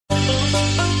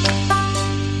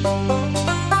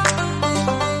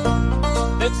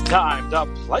time to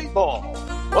play ball.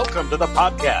 Welcome to the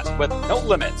podcast with no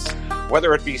limits.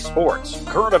 Whether it be sports,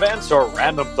 current events, or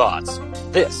random thoughts,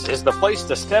 this is the place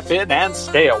to step in and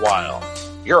stay a while.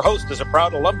 Your host is a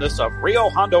proud alumnus of Rio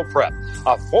Hondo Prep,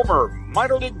 a former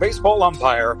minor league baseball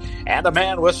umpire, and a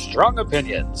man with strong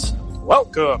opinions.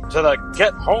 Welcome to the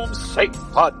Get Home Safe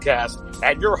podcast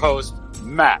and your host,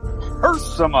 Matt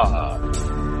Hersema.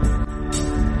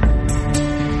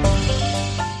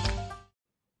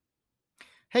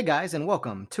 Hey guys, and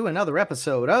welcome to another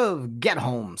episode of Get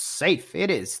Home Safe. It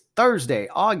is Thursday,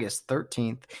 August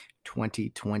 13th,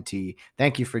 2020.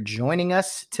 Thank you for joining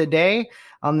us today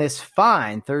on this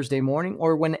fine Thursday morning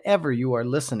or whenever you are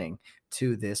listening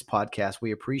to this podcast.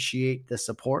 We appreciate the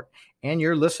support and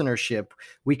your listenership.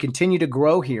 We continue to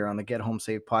grow here on the Get Home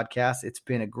Safe podcast. It's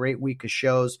been a great week of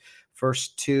shows.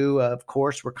 First two, of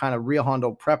course, were kind of Rio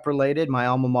Hondo Prep related, my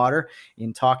alma mater,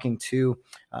 in talking to,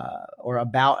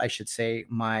 I should say,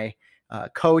 my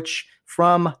coach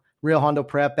from Rio Hondo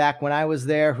Prep back when I was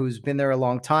there, who's been there a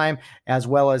long time, as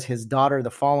well as his daughter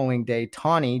the following day,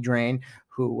 Tawny Drain,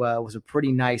 who was a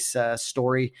pretty nice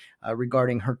story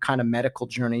regarding her kind of medical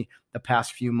journey the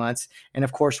past few months. And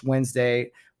of course,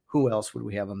 Wednesday, who else would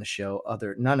we have on the show?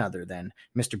 None other than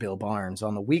Mr. Bill Barnes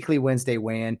on the weekly Wednesday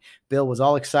weigh-in. Bill was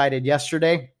all excited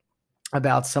yesterday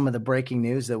about some of the breaking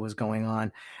news that was going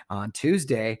on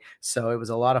Tuesday. So it was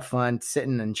a lot of fun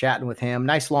sitting and chatting with him.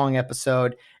 Nice long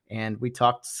episode. And we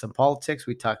talked some politics.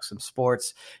 We talked some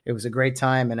sports. It was a great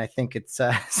time. And I think it's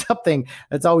something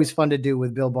that's always fun to do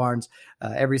with Bill Barnes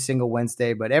every single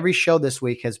Wednesday. But every show this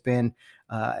week has been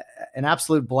an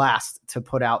absolute blast to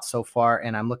put out so far.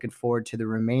 And I'm looking forward to the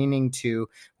remaining two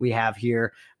we have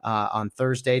here on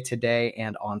Thursday today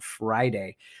and on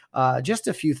Friday. Just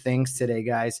a few things today,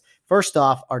 guys. First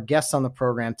off, our guest on the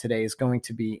program today is going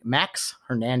to be Max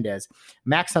Hernandez.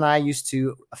 Max and I used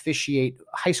to officiate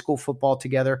high school football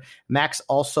together. Max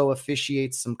also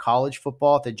officiates some college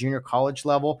football at the junior college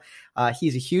level.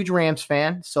 He's a huge Rams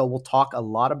fan, so we'll talk a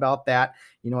lot about that.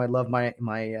 You know, I love my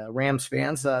Rams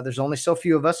fans. There's only so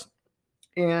few of us,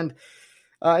 and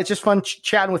it's just fun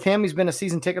chatting with him. He's been a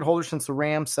season ticket holder since the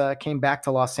Rams came back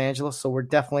to Los Angeles, so we're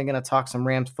definitely going to talk some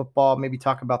Rams football, maybe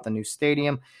talk about the new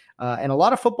stadium, and a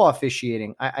lot of football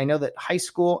officiating. I know that high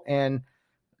school and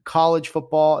college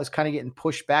football is kind of getting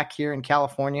pushed back here in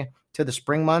California to the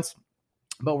spring months,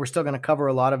 but we're still going to cover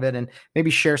a lot of it and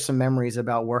maybe share some memories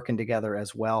about working together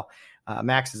as well.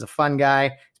 Max is a fun guy.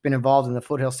 He's been involved in the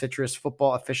Foothill Citrus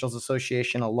Football Officials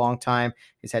Association a long time.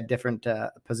 He's had different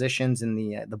positions in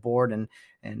the board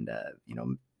and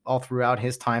all throughout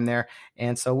his time there.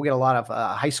 And so we get a lot of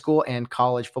high school and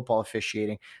college football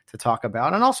officiating to talk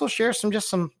about, and also share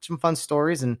some fun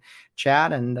stories and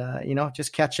chat and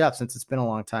just catch up since it's been a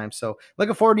long time. So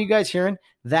looking forward to you guys hearing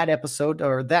that episode,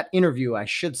 or that interview, I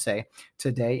should say,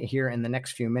 today here in the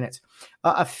next few minutes.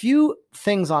 A few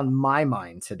things on my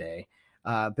mind today.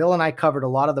 Bill and I covered a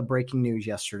lot of the breaking news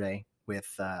yesterday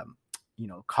with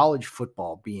college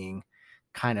football being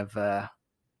kind of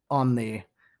on the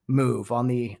move, on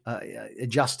the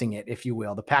adjusting it, if you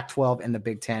will. The Pac-12 and the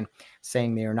Big Ten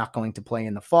saying they are not going to play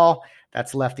in the fall.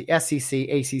 That's left the SEC,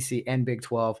 ACC, and Big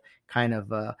 12 kind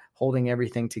of holding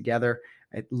everything together.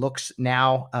 It looks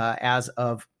now as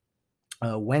of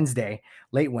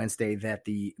late Wednesday, that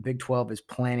the Big 12 is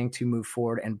planning to move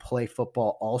forward and play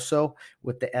football also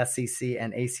with the SEC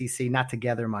and ACC, not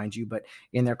together, mind you, but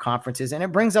in their conferences. And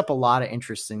it brings up a lot of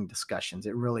interesting discussions.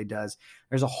 It really does.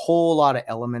 There's a whole lot of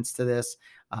elements to this.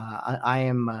 I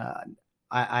am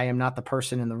not the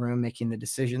person in the room making the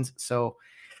decisions, so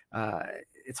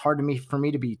it's hard for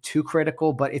me to be too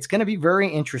critical, but it's going to be very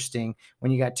interesting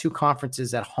when you got two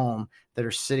conferences at home that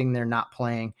are sitting there not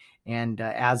playing. And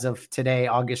as of today,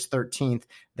 August 13th,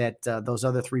 that those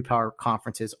other three power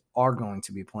conferences are going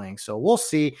to be playing. So we'll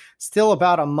see. Still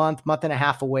about a month and a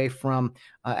half away from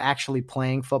actually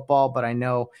playing football. But I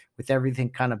know with everything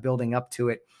kind of building up to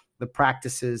it, the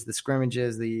practices, the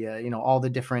scrimmages, all the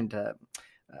different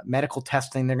medical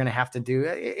testing they're going to have to do.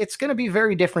 It's going to be a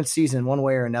very different season one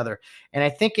way or another. And I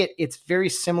think it's very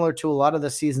similar to a lot of the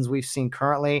seasons we've seen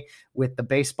currently with the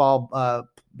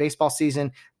baseball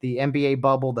season, the NBA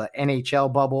bubble, the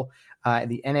NHL bubble.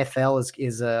 The NFL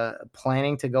is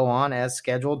planning to go on as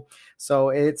scheduled. So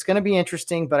it's going to be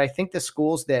interesting, but I think the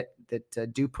schools that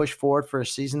do push forward for a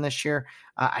season this year,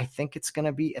 I think it's going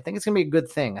to be a good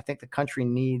thing. I think the country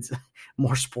needs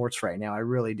more sports right now. I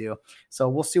really do. So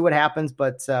we'll see what happens.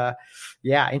 But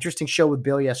interesting show with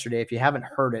Bill yesterday. If you haven't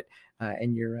heard it,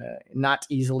 and you're not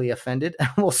easily offended,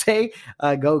 we'll say,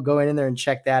 go in there and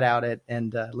check that out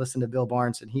and listen to Bill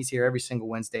Barnes. And he's here every single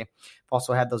Wednesday. I've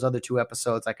also had those other 2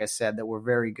 episodes, like I said, that were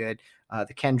very good.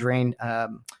 The Ken Drain,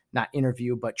 not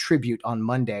interview, but tribute on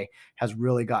Monday has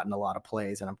really gotten a lot of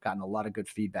plays, and I've gotten a lot of good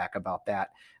feedback about that.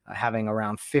 Having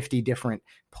around 50 different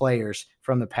players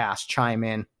from the past chime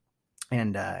in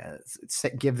and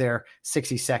give their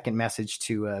 60-second message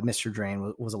to Mr.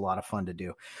 Drain was a lot of fun to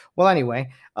do. Well,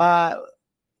 anyway,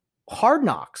 Hard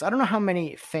Knocks. I don't know how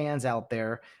many fans out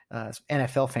there,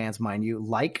 NFL fans, mind you,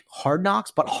 like Hard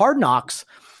Knocks, but Hard Knocks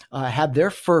had their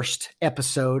first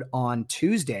episode on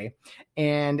Tuesday.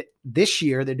 And this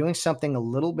year they're doing something a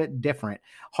little bit different.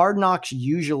 Hard Knocks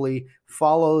usually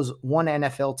follows one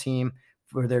NFL team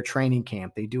for their training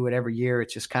camp. They do it every year.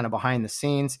 It's just kind of behind the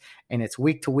scenes, and it's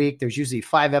week to week. There's usually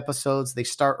 5 episodes. They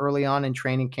start early on in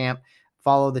training camp,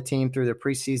 follow the team through their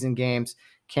preseason games,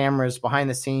 cameras behind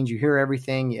the scenes. You hear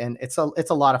everything, and it's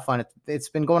a lot of fun. It's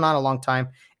been going on a long time.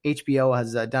 HBO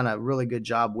has done a really good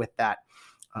job with that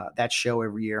show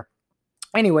every year.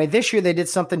 Anyway, this year they did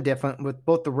something different with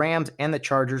both the Rams and the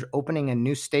Chargers opening a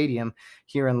new stadium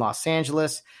here in Los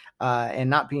Angeles. And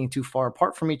not being too far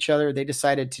apart from each other, they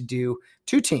decided to do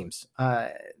 2 teams,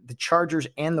 the Chargers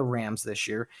and the Rams this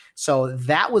year. So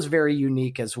that was very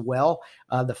unique as well.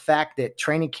 The fact that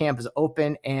training camp is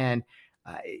open and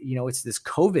it's this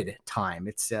COVID time.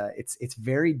 It's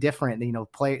very different.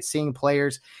 Seeing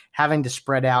players having to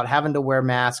spread out, having to wear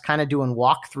masks, kind of doing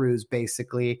walkthroughs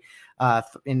basically.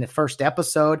 In the first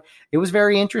episode, it was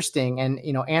very interesting. And,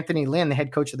 Anthony Lynn, the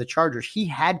head coach of the Chargers, he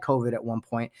had COVID at one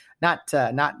point, not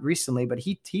recently, but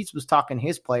he was talking to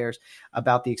his players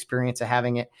about the experience of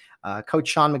having it. Coach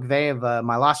Sean McVay of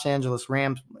my Los Angeles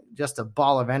Rams, just a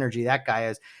ball of energy that guy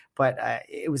is. But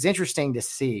it was interesting to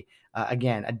see,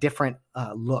 again, a different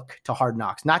look to Hard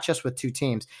Knocks, not just with 2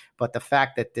 teams, but the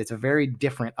fact that it's a very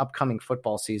different upcoming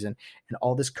football season and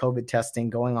all this COVID testing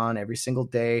going on every single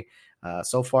day.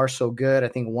 So far, so good. I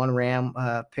think one Ram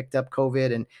picked up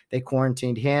COVID and they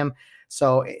quarantined him.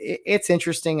 So it's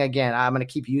interesting. Again, I'm going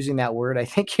to keep using that word, I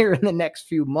think, here in the next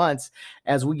few months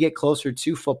as we get closer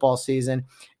to football season.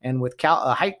 And with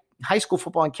high school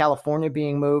football in California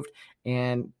being moved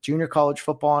and junior college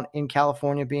football in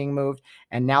California being moved,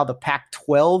 and now the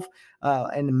Pac-12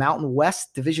 and the Mountain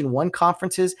West Division I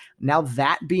conferences, now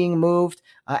that being moved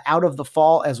out of the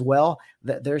fall as well,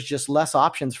 there's just less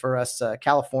options for us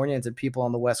Californians and people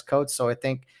on the West Coast. So I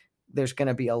think there's going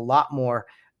to be a lot more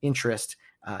interest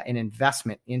and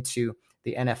investment into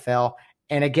the NFL.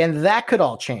 And again, that could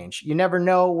all change. You never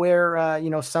know where,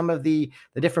 some of the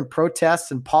different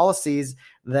protests and policies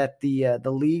that the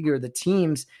league or the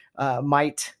teams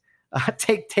might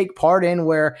take part in,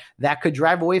 where that could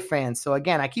drive away fans. So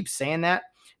again, I keep saying that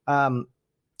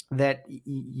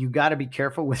you got to be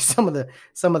careful with some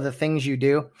of the things you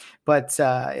do. But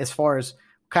as far as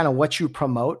kind of what you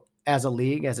promote as a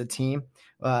league, as a team,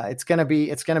 it's going to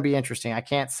be interesting. I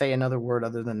can't say another word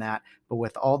other than that. But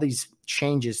with all these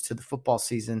changes to the football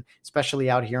season, especially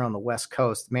out here on the West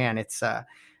Coast, man, it's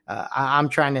I'm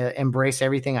trying to embrace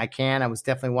everything I can. I was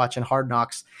definitely watching Hard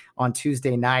Knocks on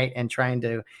Tuesday night and trying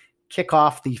to kick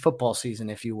off the football season,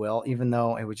 if you will, even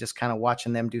though it was just kind of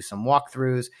watching them do some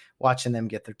walkthroughs, watching them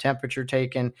get their temperature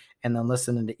taken, and then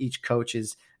listening to each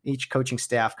coaching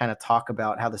staff kind of talk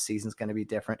about how the season's going to be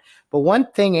different. But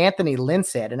one thing Anthony Lynn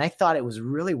said, and I thought it was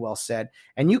really well said,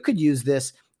 and you could use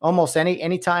this almost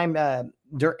anytime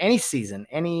during any season,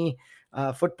 any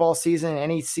football season,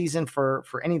 any season for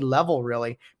any level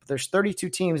really. But there's 32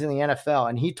 teams in the NFL,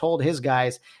 and he told his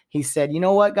guys, he said, you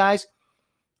know what, guys,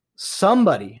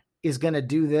 somebody is going to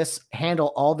do this,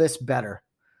 handle all this better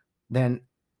than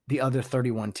the other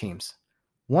 31 teams.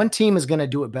 One team is going to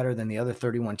do it better than the other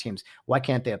 31 teams. Why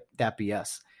can't that be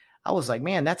us? I was like,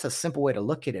 man, that's a simple way to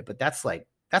look at it, but that's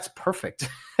perfect.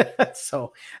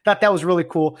 So thought that was really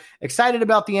cool. Excited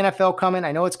about the NFL coming.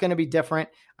 I know it's going to be different.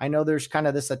 I know there's kind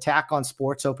of this attack on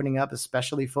sports opening up,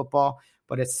 especially football,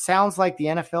 but it sounds like the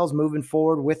NFL is moving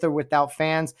forward with or without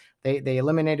fans. They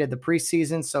eliminated the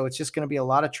preseason, so it's just going to be a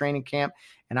lot of training camp,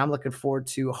 and I'm looking forward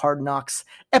to Hard Knocks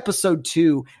episode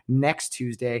 2 next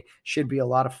Tuesday. Should be a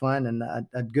lot of fun and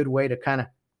a good way to kind of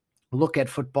look at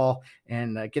football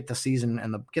and get the season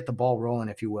and get the ball rolling,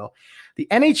 if you will. The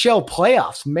NHL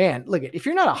playoffs, man, look, if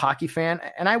you're not a hockey fan,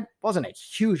 and I wasn't a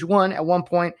huge one at one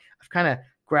point, I've kind of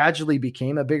gradually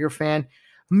became a bigger fan.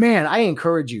 Man, I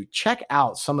encourage you, check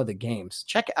out some of the games.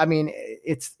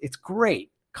 It's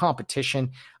great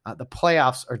competition. The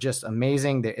playoffs are just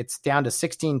amazing. It's down to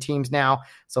 16 teams now.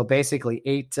 So basically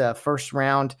 8 first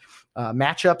round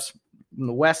matchups in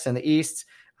the West and the East.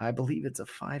 I believe it's a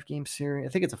 5-game series. I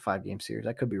think it's a 5-game series.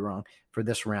 I could be wrong for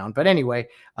this round. But anyway,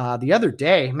 the other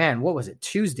day, man, what was it?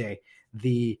 Tuesday,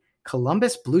 the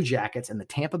Columbus Blue Jackets and the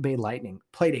Tampa Bay Lightning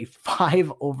played a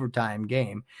 5 overtime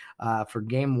game for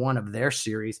game 1 of their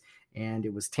series. And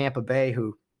it was Tampa Bay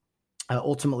who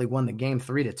ultimately won the game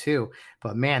 3-2.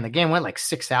 But man, the game went like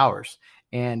 6 hours.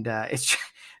 And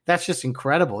that's just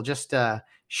incredible. Just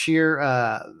sheer,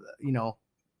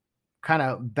 kind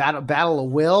of battle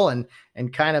of will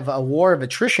and kind of a war of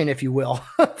attrition, if you will,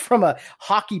 from a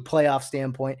hockey playoff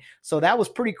standpoint. So that was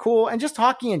pretty cool. And just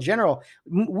hockey in general,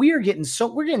 we're getting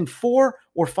 4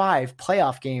 or 5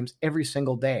 playoff games every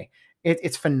single day.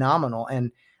 It's phenomenal.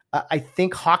 And I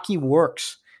think hockey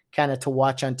works kind of to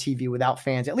watch on TV without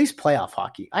fans, at least playoff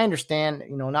hockey. I understand,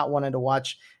 not wanting to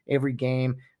watch every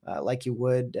game like you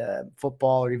would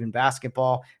football or even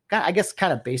basketball. I guess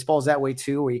kind of baseball is that way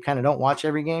too, where you kind of don't watch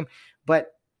every game.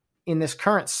 But in this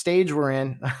current stage we're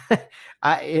in,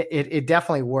 it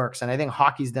definitely works. And I think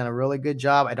hockey's done a really good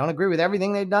job. I don't agree with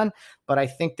everything they've done, but I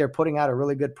think they're putting out a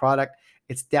really good product.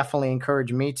 It's definitely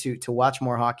encouraged me to watch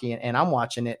more hockey, and I'm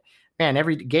watching it. Man,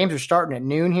 every games are starting at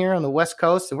noon here on the West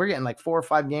Coast, and we're getting like 4 or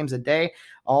 5 games a day,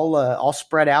 all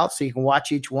spread out so you can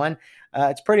watch each one.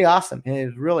 It's pretty awesome. It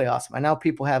is really awesome. I know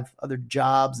people have other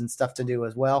jobs and stuff to do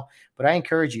as well, but I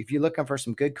encourage you, if you're looking for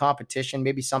some good competition,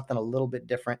 maybe something a little bit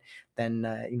different than,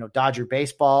 Dodger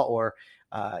baseball or,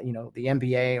 the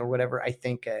NBA or whatever, I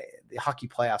think the hockey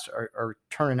playoffs are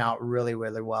turning out really,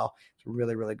 really well. It's a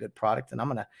really, really good product. And I'm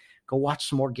going to go watch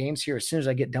some more games here as soon as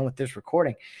I get done with this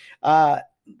recording.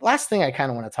 Last thing I kind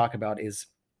of want to talk about is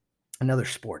another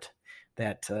sport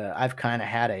that I've kind of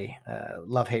had a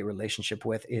love-hate relationship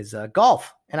with is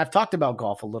golf. And I've talked about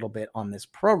golf a little bit on this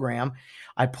program.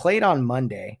 I played on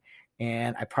Monday,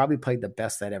 and I probably played the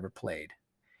best I'd ever played.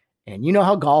 And you know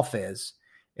how golf is.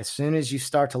 As soon as you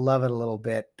start to love it a little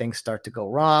bit, things start to go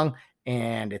wrong.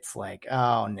 And it's like,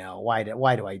 oh no, why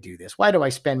do I do this? Why do I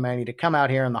spend money to come out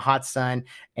here in the hot sun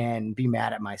and be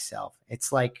mad at myself?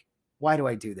 It's like, why do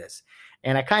I do this?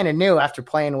 And I kind of knew after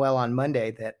playing well on Monday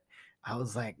that I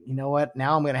was like, you know what?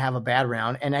 Now I'm going to have a bad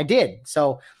round. And I did.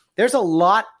 So there's a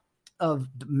lot of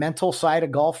the mental side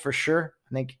of golf for sure.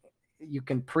 I think you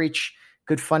can preach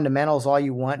good fundamentals all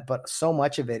you want, but so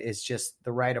much of it is just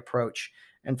the right approach.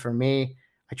 And for me,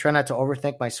 I try not to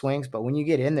overthink my swings, but when you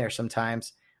get in there,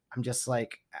 sometimes I'm just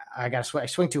like, I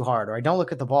swing too hard, or I don't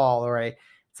look at the ball, or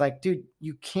it's like, dude,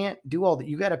 you can't do all that.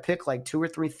 You got to pick like 2 or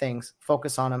 3 things,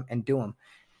 focus on them and do them.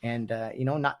 And,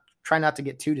 try not to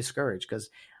get too discouraged, because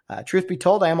truth be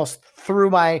told, I almost threw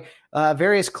my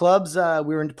various clubs.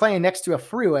 We were playing next to a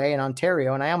freeway in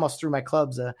Ontario, and I almost threw my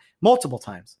clubs multiple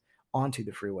times onto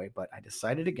the freeway, but I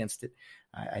decided against it.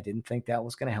 I didn't think that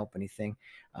was going to help anything.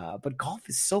 But golf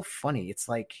is so funny. It's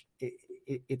like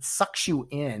it sucks you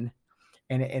in,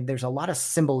 and there's a lot of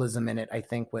symbolism in it, I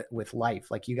think, with life.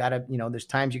 Like you got to, there's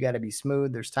times you got to be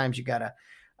smooth. There's times you got to,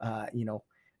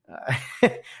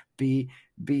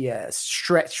 be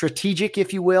strategic,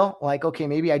 if you will. Like, okay,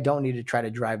 maybe I don't need to try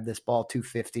to drive this ball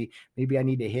 250. Maybe I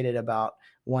need to hit it about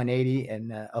 180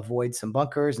 and avoid some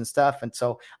bunkers and stuff. And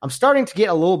so I'm starting to get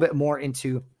a little bit more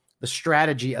into the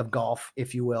strategy of golf,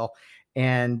 if you will.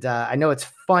 And I know it's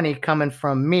funny coming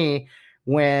from me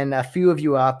when a few of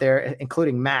you out there,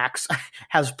 including Max,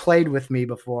 has played with me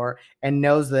before and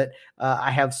knows that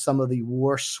I have some of the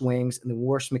worst swings and the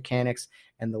worst mechanics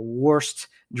and the worst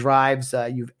drives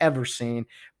you've ever seen.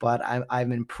 But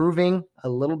I'm improving a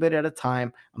little bit at a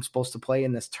time. I'm supposed to play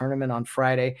in this tournament on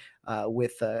Friday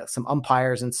with some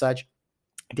umpires and such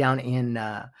down in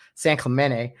San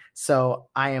Clemente. So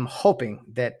I am hoping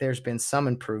that there's been some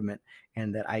improvement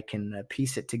and that I can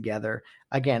piece it together.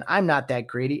 Again, I'm not that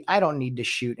greedy. I don't need to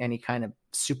shoot any kind of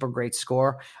super great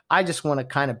score. I just want to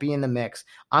kind of be in the mix.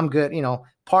 I'm good.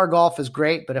 Par golf is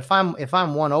great, but if I'm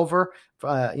one over, if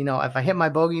I hit my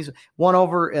bogeys 1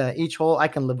 over each hole, I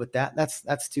can live with that. That's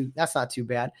not too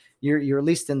bad. You're at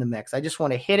least in the mix. I just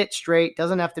want to hit it straight.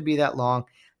 Doesn't have to be that long.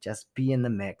 Just be in the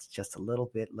mix, just a little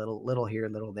bit, little here,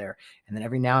 little there. And then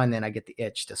every now and then I get the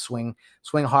itch to swing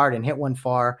hard and hit one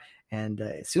far. And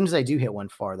as soon as I do hit one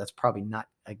far, that's probably not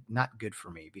good for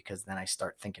me, because then I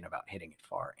start thinking about hitting it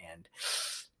far, and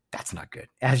that's not good,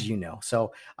 as you know.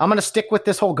 So I'm going to stick with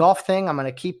this whole golf thing. I'm going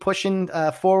to keep pushing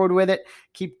forward with it,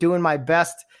 keep doing my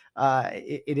best.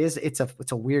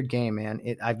 It's a weird game, man.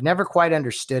 I've never quite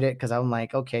understood it, because I'm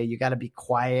like, okay, you got to be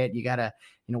quiet. You got to,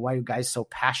 why are you guys so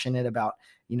passionate about,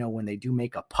 when they do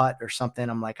make a putt or something?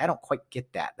 I'm like, I don't quite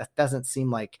get that. That doesn't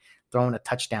seem like throwing a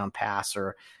touchdown pass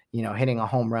or, hitting a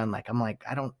home run. Like, I'm like,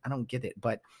 I don't get it.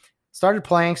 But started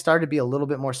playing, started to be a little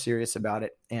bit more serious about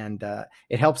it. And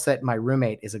it helps that my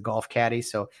roommate is a golf caddy.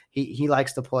 So he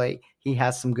likes to play. He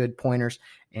has some good pointers,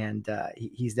 and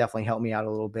he's definitely helped me out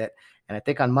a little bit. And I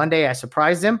think on Monday I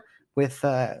surprised him with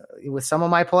some of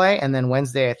my play. And then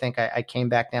Wednesday, I think I came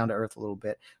back down to earth a little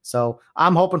bit. So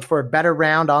I'm hoping for a better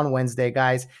round on Wednesday,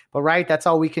 guys. But right, that's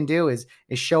all we can do is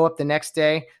show up the next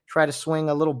day, try to swing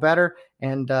a little better,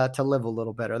 and to live a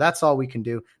little better. That's all we can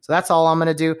do. So that's all I'm going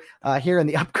to do here in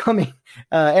the upcoming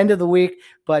end of the week.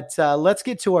 But let's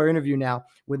get to our interview now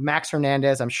with Max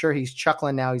Hernandez. I'm sure he's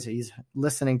chuckling now. He's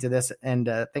listening to this and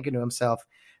thinking to himself,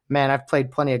 man, I've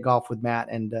played plenty of golf with Matt,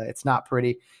 and it's not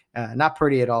pretty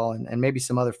at all. And maybe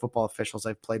some other football officials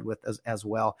I've played with as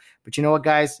well. But you know what,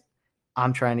 guys?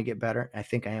 I'm trying to get better. I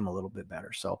think I am a little bit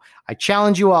better. So I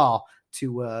challenge you all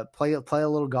to play a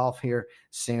little golf here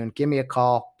soon. Give me a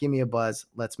call. Give me a buzz.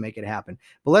 Let's make it happen.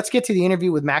 But let's get to the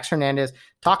interview with Max Hernandez.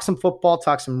 Talk some football,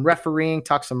 talk some refereeing,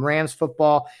 talk some Rams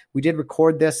football. We did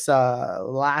record this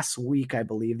last week, I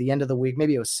believe, the end of the week.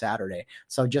 Maybe it was Saturday.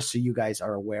 So just so you guys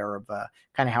are aware of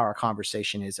kind of how our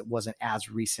conversation is, it wasn't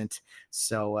as recent.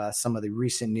 So some of the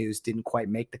recent news didn't quite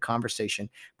make the conversation.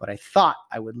 But I thought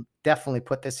I would definitely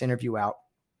put this interview out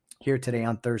here today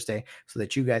on Thursday so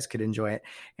that you guys could enjoy it.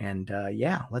 And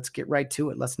yeah, let's get right to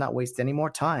it. Let's not waste any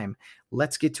more time.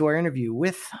 Let's get to our interview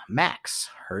with Max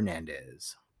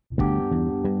Hernandez.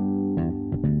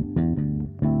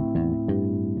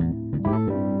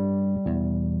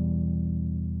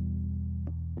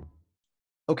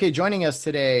 Okay, joining us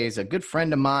today is a good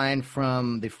friend of mine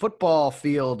from the football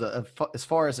field. As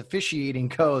far as officiating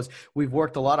goes, we've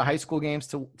worked a lot of high school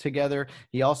games together.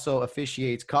 He also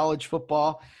officiates college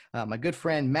football. My good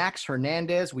friend Max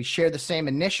Hernandez. We share the same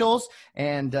initials,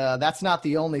 and that's not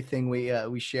the only thing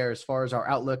we share as far as our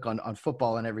outlook on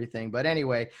football and everything. But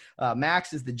anyway,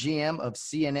 Max is the GM of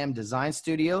C&M Design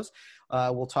Studios.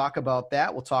 We'll talk about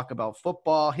that. We'll talk about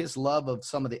football, his love of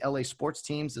some of the LA sports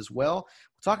teams as well.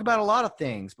 We'll talk about a lot of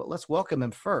things, but let's welcome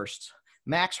him first.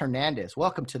 Max Hernandez,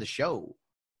 welcome to the show.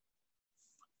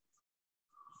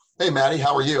 Hey, Maddie,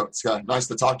 how are you? It's nice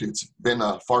to talk to you. It's been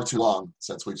far too long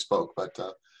since we've spoke, but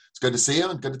it's good to see you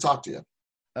and good to talk to you.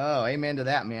 Oh, amen to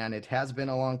that, man. It has been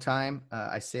a long time.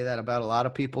 I say that about a lot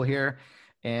of people here.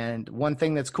 And one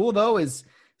thing that's cool, though, is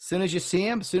as soon as you see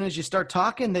him, as soon as you start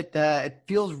talking, that it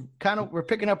feels kind of we're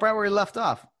picking up right where he left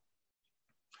off.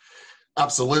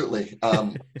 Absolutely.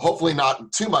 Hopefully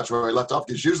not too much where we left off,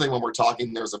 because usually when we're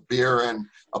talking, there's a beer and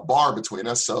a bar between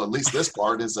us. So at least this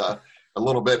part is a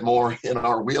little bit more in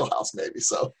our wheelhouse, maybe.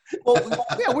 So, well,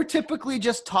 yeah, we're typically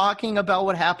just talking about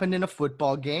what happened in a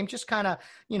football game, just kind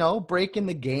of, breaking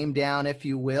the game down, if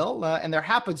you will. And there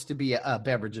happens to be a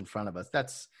beverage in front of us.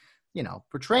 That's,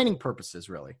 for training purposes,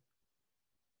 really.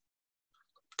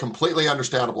 Completely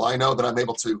understandable. I know that I'm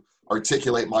able to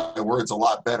articulate my words a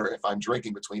lot better if I'm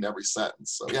drinking between every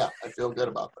sentence. So yeah, I feel good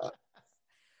about that.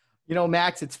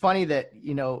 Max, it's funny that,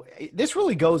 this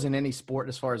really goes in any sport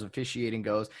as far as officiating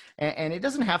goes. And it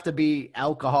doesn't have to be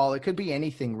alcohol. It could be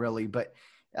anything really. But,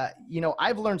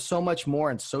 I've learned so much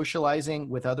more in socializing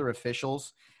with other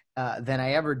officials than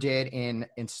I ever did in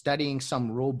studying some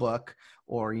rule book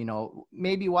or,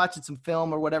 maybe watching some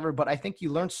film or whatever. But I think you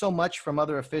learn so much from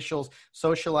other officials,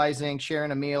 socializing,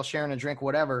 sharing a meal, sharing a drink,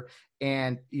 whatever,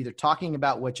 and either talking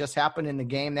about what just happened in the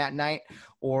game that night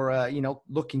or,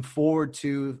 looking forward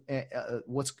to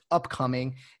what's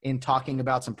upcoming in talking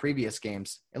about some previous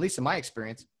games, at least in my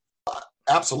experience.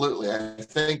 Absolutely. I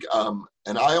think,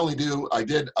 and I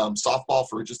did softball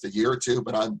for just a year or two,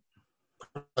 but I'm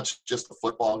pretty much just a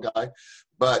football guy.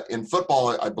 But in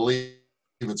football, I believe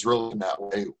it's really in that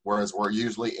way, whereas we're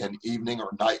usually in evening or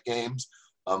night games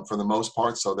for the most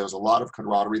part. So there's a lot of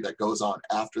camaraderie that goes on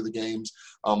after the games.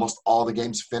 Almost all the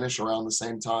games finish around the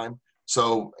same time.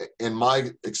 So in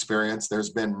my experience, there's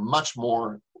been much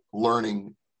more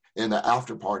learning in the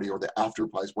after party or the after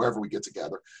place, wherever we get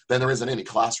together, than there is in any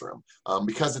classroom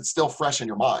because it's still fresh in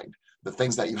your mind. The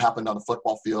things that you happened on the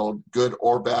football field, good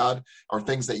or bad, are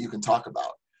things that you can talk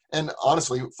about. And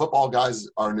honestly, football guys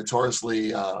are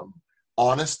notoriously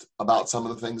honest about some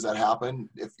of the things that happen.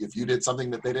 If you did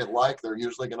something that they didn't like, they're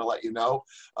usually going to let you know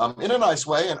in a nice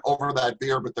way and over that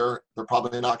beer, but they're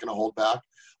probably not going to hold back.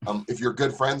 If you're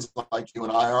good friends like you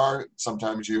and I are,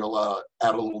 sometimes you'll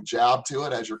add a little jab to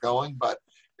it as you're going, but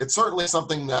it's certainly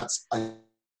something that's, I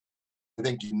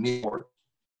think you need more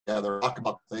together, talk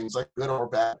about things like good or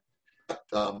bad.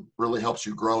 Really helps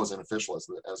you grow as an official as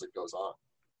it goes on.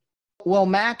 Well,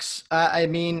 Max, I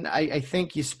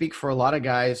think you speak for a lot of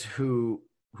guys who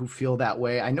feel that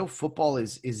way. I know football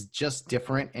is just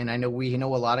different, and I know we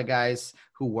know a lot of guys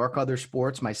who work other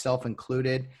sports, myself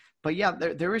included, But yeah,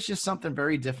 there is just something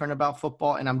very different about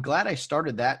football. And I'm glad I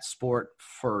started that sport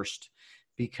first,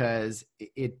 because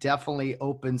it definitely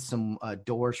opened some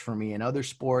doors for me in other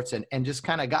sports, and just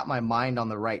kind of got my mind on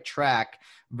the right track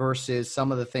versus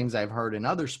some of the things I've heard in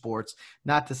other sports.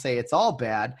 Not to say it's all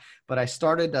bad, but I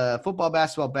started football,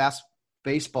 basketball,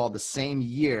 baseball the same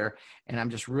year. And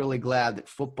I'm just really glad that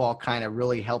football kind of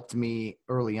really helped me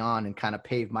early on and kind of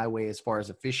paved my way as far as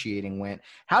officiating went.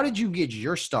 How did you get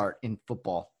your start in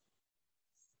football?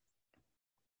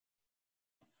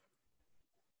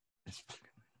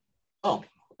 Oh,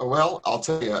 well, I'll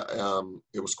tell you,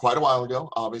 it was quite a while ago.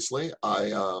 Obviously,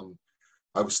 I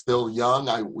was still young.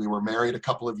 We were married a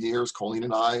couple of years. Colleen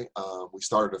and I, we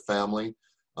started a family.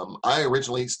 I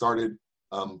originally started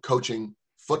coaching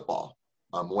football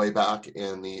way back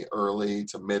in the early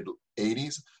to mid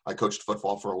 '80s. I coached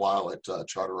football for a while at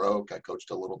Charter Oak. I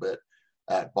coached a little bit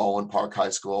at Baldwin Park High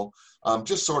School,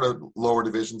 just sort of lower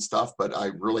division stuff. But I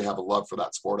really have a love for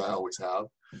that sport. I always have.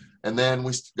 And then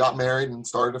we got married and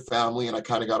started a family, and I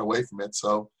kind of got away from it.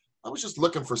 So I was just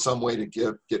looking for some way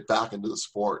to get back into the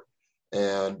sport,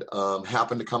 and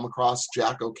happened to come across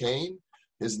Jack O'Kane,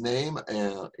 his name,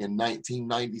 in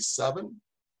 1997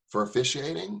 for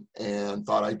officiating, and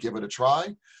thought I'd give it a try.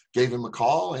 Gave him a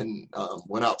call and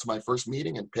went out to my first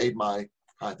meeting and paid I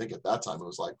think at that time it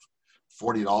was like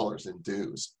 $40 in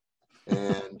dues.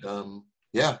 And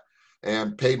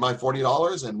and paid my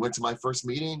 $40 and went to my first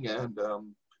meeting, and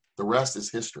the rest is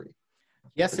history.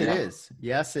 Yes, it is.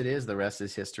 Yes, it is. The rest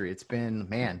is history. It's been,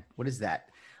 man, what is that?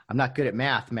 I'm not good at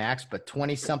math, Max, but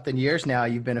 20-something years now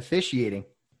you've been officiating.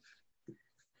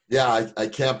 Yeah, I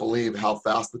can't believe how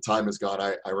fast the time has gone.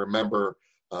 I remember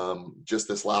just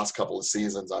this last couple of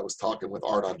seasons, I was talking with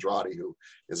Art Andrade, who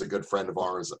is a good friend of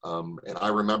ours. And I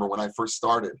remember when I first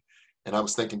started, and I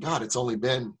was thinking, God, I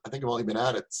think I've only been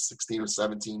at it 16 or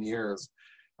 17 years.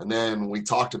 And then we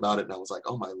talked about it, and I was like,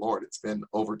 oh my Lord, it's been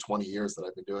over 20 years that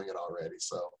I've been doing it already.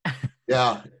 So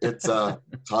yeah, it's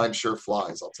time sure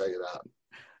flies. I'll tell you that.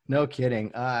 No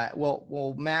kidding.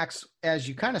 Well, Max, as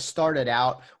you kind of started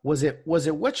out, was it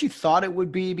what you thought it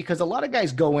would be? Because a lot of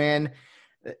guys go in,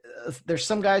 there's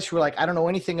some guys who are like, I don't know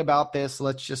anything about this.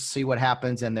 Let's just see what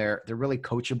happens. And they're really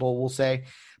coachable, we'll say.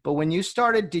 But when you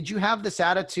started, did you have this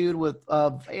attitude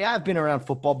yeah, I've been around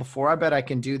football before, I bet I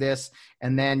can do this.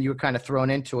 And then you were kind of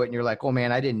thrown into it and you're like, oh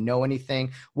man, I didn't know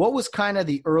anything. What was kind of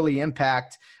the early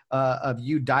impact of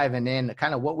you diving in?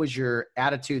 Kind of what was your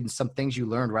attitude and some things you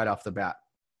learned right off the bat?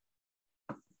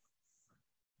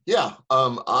 Yeah,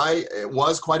 it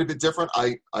was quite a bit different.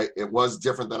 It was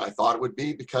different than I thought it would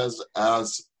be, because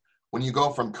when you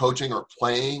go from coaching or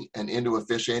playing and into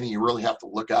officiating, you really have to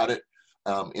look at it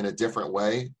in a different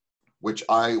way, which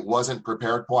I wasn't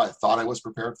prepared for. I thought I was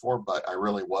prepared for, but I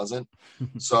really wasn't.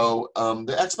 So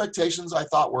the expectations I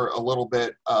thought were a little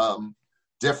bit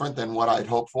different than what I'd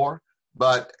hoped for.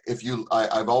 But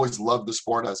I've always loved the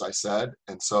sport, as I said,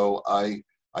 and so I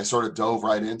sort of dove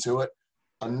right into it.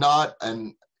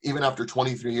 Even after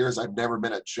 23 years, I've never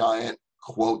been a giant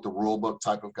quote the rule book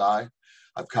type of guy.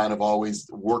 I've kind of always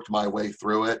worked my way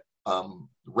through it,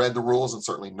 read the rules and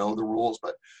certainly know the rules,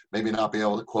 but maybe not be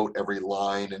able to quote every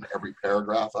line and every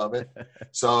paragraph of it.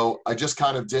 So I just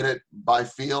kind of did it by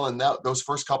feel, and those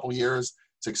first couple years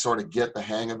to sort of get the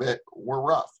hang of it were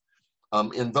rough.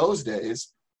 In those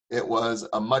days, it was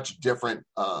a much different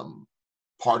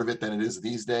part of it than it is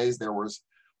these days. There was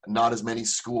not as many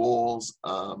schools.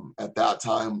 At that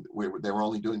time, they were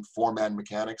only doing 4-man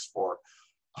mechanics for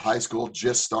high school,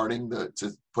 just starting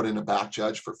to put in a back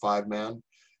judge for 5-man.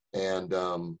 And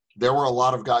there were a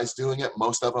lot of guys doing it.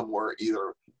 Most of them were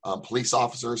either police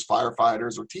officers,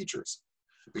 firefighters, or teachers,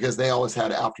 because they always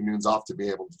had afternoons off to be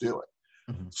able to do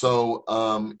it. Mm-hmm.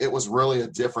 So it was really a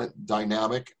different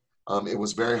dynamic. It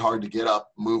was very hard to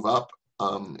move up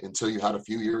until you had a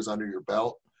few years under your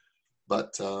belt.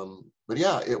 But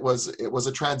yeah, it was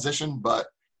a transition, but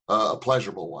a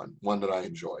pleasurable one that I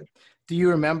enjoyed. Do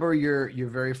you remember your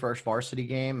very first varsity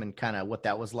game and kind of what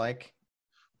that was like?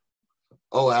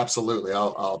 Oh, absolutely.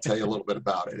 I'll tell you a little bit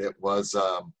about it. It was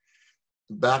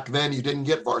back then you didn't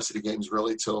get varsity games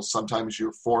really till sometimes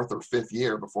your 4th or 5th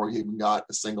year before you even got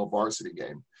a single varsity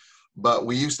game. But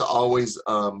we used to always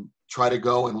try to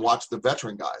go and watch the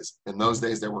veteran guys. In those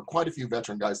days, there were quite a few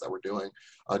veteran guys that were doing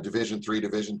Division III,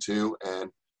 Division II, and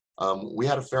we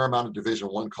had a fair amount of Division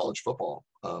I college football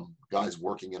guys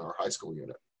working in our high school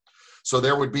unit. So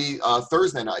there would be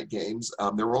Thursday night games.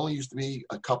 There were only used to be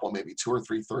a couple, maybe 2 or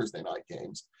 3 Thursday night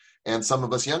games. And some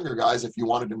of us younger guys, if you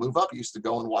wanted to move up, used to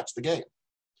go and watch the game.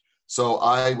 So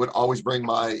I would always bring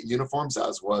my uniforms,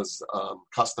 as was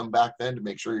custom back then, to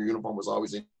make sure your uniform was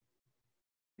always in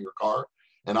your car.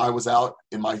 And I was out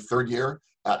in my third year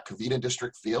at Covina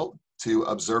District Field to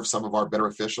observe some of our better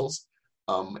officials.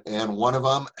 And one of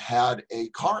them had a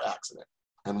car accident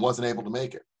and wasn't able to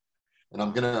make it. And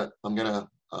I'm gonna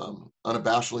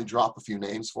unabashedly drop a few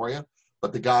names for you.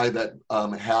 But the guy that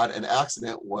had an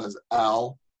accident was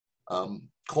Al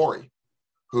Corey,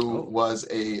 who was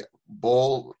a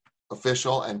bowl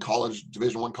official and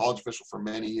Division I college official for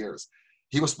many years.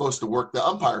 He was supposed to work the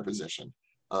umpire position.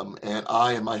 And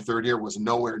I, in my third year, was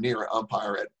nowhere near an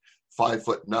umpire at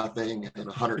 5'0" and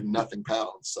 100 nothing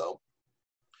pounds. So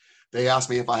they asked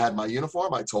me if I had my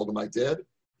uniform. I told them I did.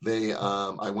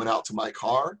 I went out to my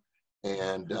car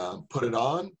and put it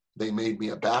on. They made me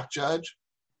a back judge.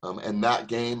 And that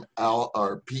game,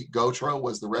 Pete Gotro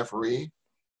was the referee.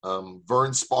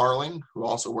 Vern Sparling, who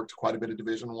also worked quite a bit of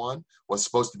Division I, was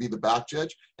supposed to be the back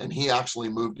judge, and he actually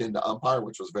moved into umpire,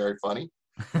 which was very funny.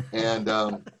 And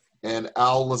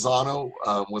Al Lozano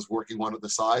was working one of the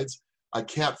sides. I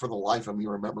can't for the life of me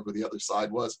remember who the other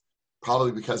side was,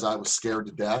 probably because I was scared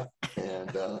to death.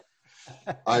 And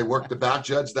I worked the back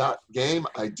judge that game.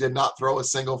 I did not throw a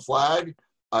single flag.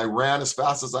 I ran as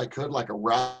fast as I could like a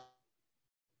rabbit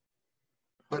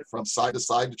from side to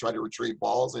side to try to retrieve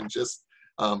balls and just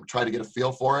try to get a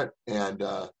feel for it. And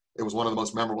it was one of the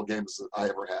most memorable games I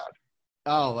ever had.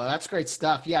 Oh, well, that's great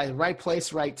stuff. Yeah, right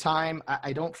place, right time.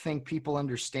 I don't think people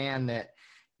understand that,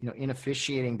 in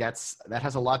officiating, that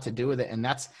has a lot to do with it. And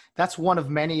that's one of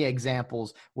many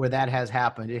examples where that has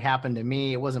happened. It happened to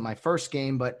me. It wasn't my first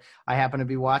game, but I happened to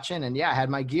be watching, and I had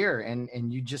my gear,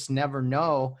 and you just never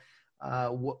know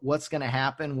what's going to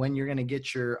happen, when you're going to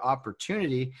get your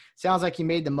opportunity. Sounds like you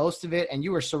made the most of it, and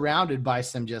you were surrounded by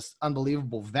some just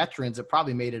unbelievable veterans. It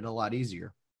probably made it a lot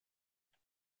easier.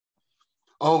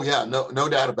 Oh yeah, no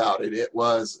doubt about it. It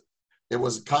was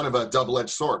kind of a double-edged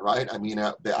sword, right? I mean,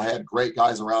 I had great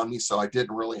guys around me, so I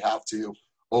didn't really have to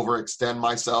overextend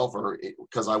myself,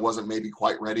 because I wasn't maybe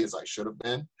quite ready as I should have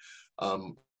been.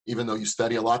 Even though you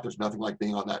study a lot, there's nothing like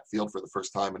being on that field for the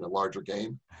first time in a larger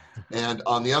game. And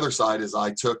on the other side is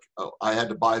I had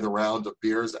to buy the round of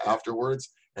beers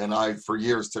afterwards, and I, for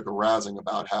years, took a razzing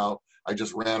about how I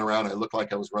just ran around. I looked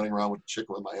like I was running around with a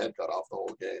chicken with my head cut off the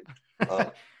whole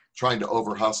game. Trying to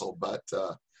over hustle. But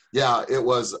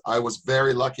I was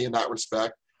very lucky in that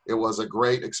respect. It was a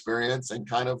great experience and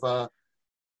kind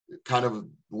of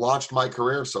launched my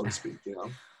career, so to speak,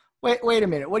 Wait a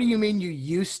minute. What do you mean you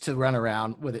used to run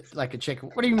around with it like a chicken?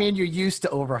 What do you mean you used to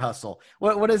over hustle?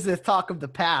 What is this talk of the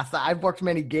past? I've worked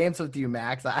many games with you,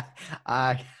 Max.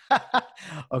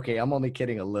 Okay, I'm only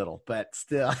kidding a little, but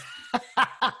still.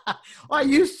 I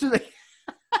used to.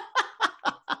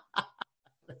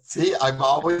 See, I'm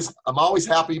always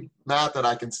happy, Matt, that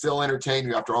I can still entertain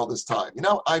you after all this time.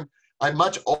 I'm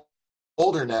much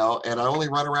older now, and I only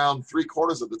run around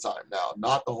 3/4 of the time now,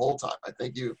 not the whole time. I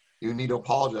think you need to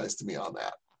apologize to me on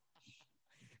that.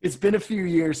 It's been a few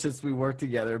years since we worked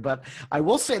together, but I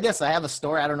will say this. I have a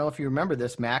story. I don't know if you remember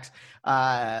this, Max.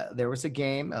 There was a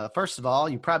game. First of all,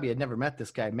 you probably had never met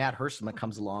this guy. Matt Hersema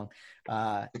comes along,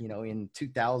 in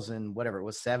 2000, whatever it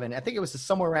was, 7. I think it was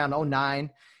somewhere around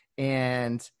 2009.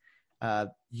 And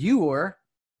you were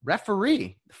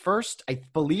referee. First, I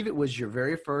believe it was your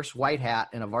very first white hat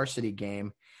in a varsity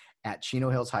game at Chino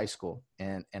Hills High School.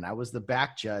 And I was the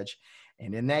back judge.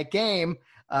 And in that game,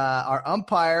 our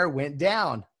umpire went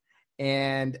down.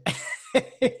 And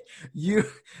you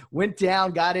went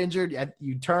down, got injured.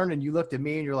 You turned and you looked at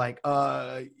me and you're like,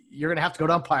 you're going to have to go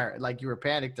to umpire. Like you were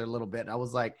panicked a little bit. And I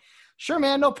was like, sure,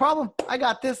 man, no problem. I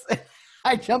got this.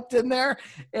 I jumped in there,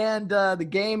 and the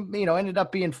game, ended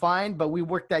up being fine. But we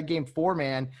worked that game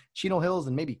 4-man, Chino Hills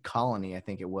and maybe Colony, I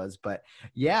think it was. But,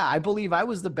 yeah, I believe I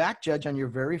was the back judge on your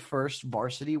very first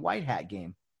varsity white hat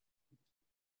game.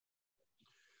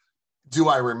 Do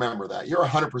I remember that? You're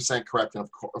 100% correct. And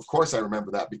of course I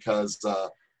remember that because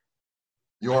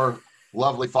your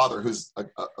lovely father, who's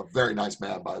a very nice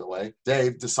man, by the way,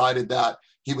 Dave, decided that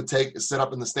he would sit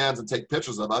up in the stands and take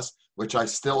pictures of us, which I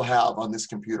still have on this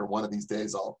computer. One of these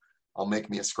days I'll make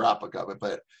me a scrapbook of it.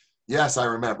 But yes, I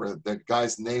remember the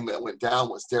guy's name that went down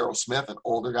was Daryl Smith, an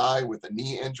older guy with a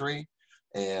knee injury.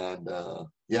 And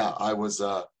I was,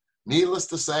 needless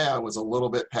to say, I was a little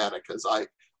bit panicked because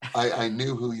I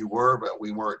knew who you were, but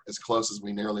we weren't as close as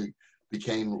we nearly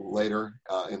became later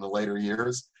in the later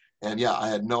years. And I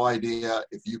had no idea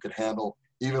if you could handle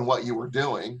even what you were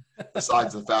doing,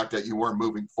 besides the fact that you weren't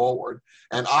moving forward.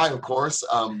 And I, of course,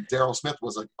 Daryl Smith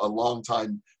was a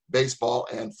longtime baseball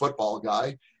and football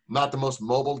guy, not the most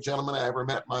mobile gentleman I ever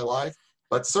met in my life,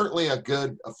 but certainly a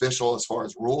good official as far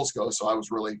as rules go. So I was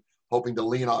really hoping to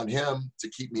lean on him to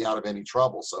keep me out of any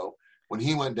trouble. So when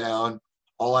he went down,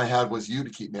 all I had was you to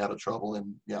keep me out of trouble.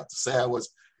 And yeah, to say I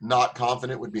was not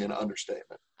confident would be an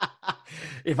understatement.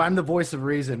 If I'm the voice of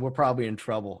reason, we're probably in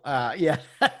trouble. Yeah,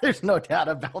 there's no doubt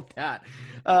about that.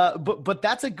 But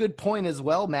that's a good point as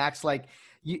well, Max. Like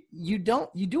you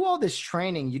do all this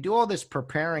training, you do all this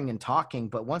preparing and talking,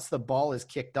 but once the ball is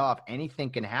kicked off,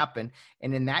 anything can happen.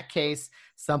 And in that case,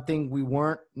 something we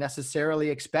weren't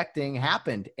necessarily expecting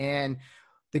happened, and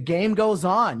the game goes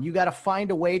on. You got to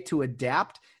find a way to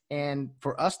adapt, and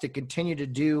for us to continue to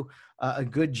do a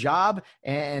good job,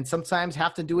 and sometimes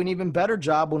have to do an even better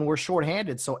job when we're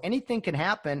shorthanded. So anything can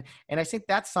happen. And I think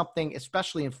that's something,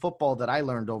 especially in football, that I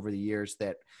learned over the years,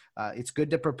 that it's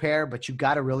good to prepare, but you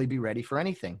got to really be ready for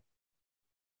anything.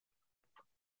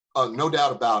 No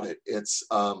doubt about it. It's,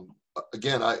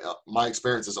 again, my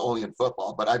experience is only in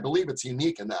football, but I believe it's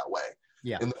unique in that way.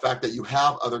 Yeah. In the fact that you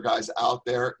have other guys out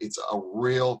there, it's a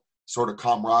real sort of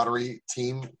camaraderie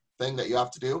team thing that you have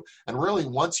to do. And really,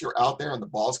 once you're out there and the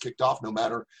ball's kicked off, no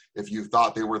matter if you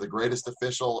thought they were the greatest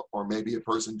official or maybe a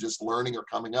person just learning or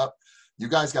coming up, you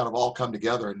guys got to all come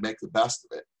together and make the best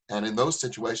of it. And in those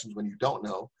situations when you don't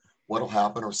know what'll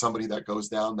happen, or somebody that goes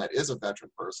down that is a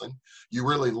veteran person, you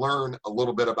really learn a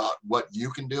little bit about what you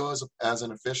can do as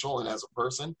an official and as a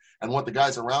person, and what the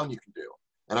guys around you can do.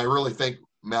 And I really think,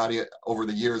 Maddie, over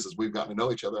the years as we've gotten to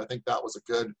know each other, I think that was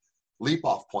a good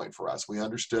leap-off point for us. We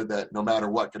understood that no matter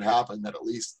what could happen, that at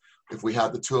least if we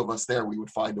had the two of us there, we would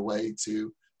find a way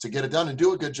to get it done and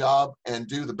do a good job and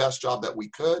do the best job that we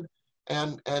could,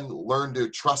 and learn to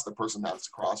trust the person that's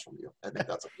across from you. I think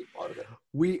that's a big part of it.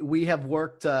 We have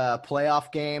worked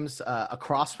playoff games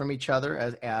across from each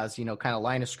other as you know, kind of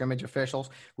line of scrimmage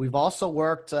officials. We've also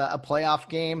worked a playoff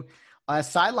game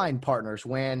sideline partners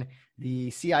when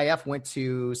the CIF went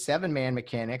to 7-man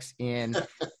mechanics in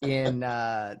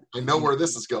I know where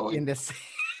this is going. In this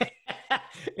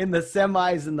in the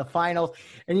semis and the finals.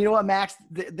 And you know what, Max,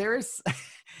 there is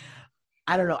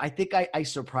I don't know, I think I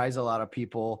surprise a lot of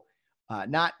people,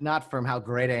 not from how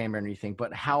great I am or anything,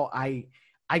 but how I'm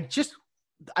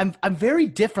very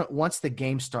different once the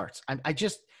game starts.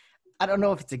 I don't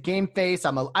know if it's a game face.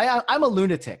 I'm a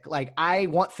lunatic. Like, I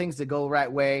want things to go the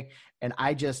right way. And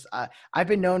I've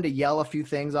been known to yell a few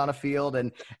things on a field,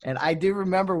 and I do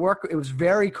remember it was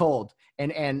very cold.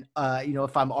 And you know,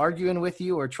 if I'm arguing with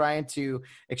you or trying to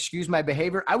excuse my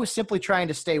behavior, I was simply trying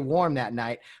to stay warm that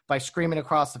night by screaming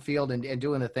across the field and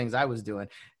doing the things I was doing.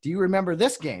 Do you remember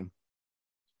this game?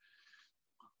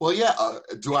 Well, yeah.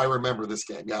 Do I remember this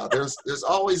game? Yeah. There's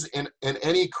always in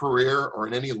any career or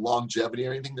in any longevity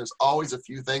or anything, there's always a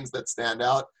few things that stand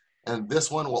out. And this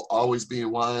one will always be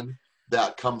one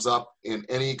that comes up in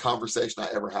any conversation I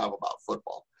ever have about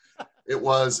football. It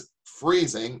was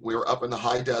freezing. We were up in the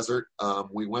high desert.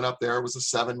 We went up there. It was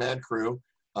a 7-man crew.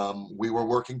 We were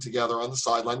working together on the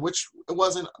sideline, which it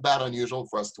wasn't that unusual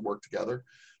for us to work together.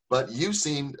 But you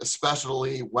seemed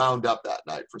especially wound up that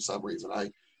night for some reason.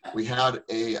 We had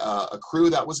a crew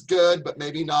that was good, but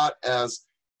maybe not as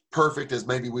perfect as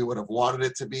maybe we would have wanted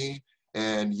it to be.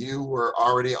 And you were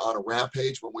already on a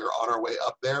rampage when we were on our way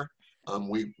up there.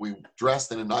 We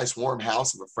dressed in a nice warm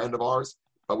house of a friend of ours,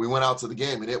 but we went out to the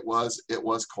game, and it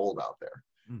was cold out there.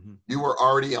 Mm-hmm. You were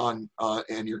already on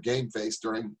in your game face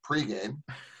during pregame.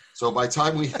 So by the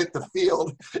time we hit the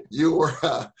field, you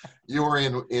were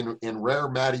in rare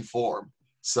Matty form.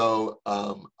 So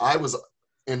I was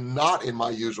not in my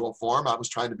usual form. I was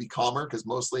trying to be calmer because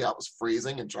mostly I was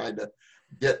freezing and trying to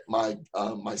get my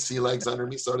sea legs under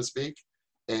me, so to speak.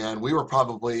 And we were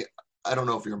probably, I don't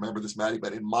know if you remember this, Maddie,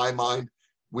 but in my mind,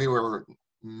 we were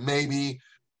maybe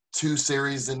 2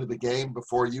 series into the game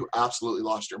before you absolutely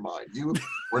lost your mind. You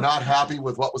were not happy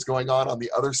with what was going on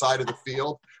the other side of the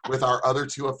field with our other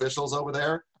 2 officials over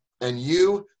there. And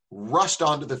you rushed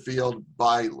onto the field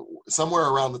by somewhere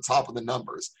around the top of the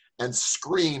numbers and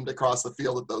screamed across the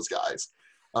field at those guys.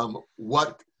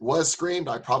 What was screamed,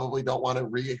 I probably don't want to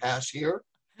rehash here,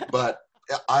 but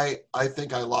I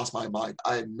think I lost my mind.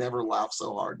 I had never laughed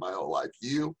so hard my whole life.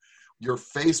 Your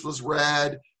face was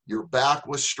red, your back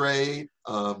was straight.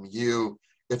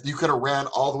 If you could have ran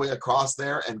all the way across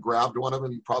there and grabbed one of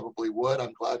them, you probably would.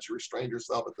 I'm glad you restrained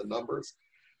yourself at the numbers.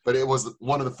 But it was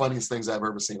one of the funniest things I've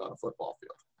ever seen on a football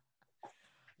field.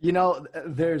 You know,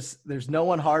 there's no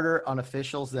one harder on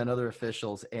officials than other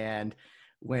officials. And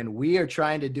when we are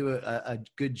trying to do a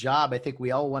good job, I think we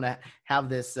all want to have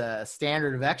this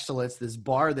standard of excellence, this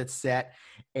bar that's set.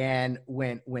 And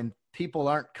when people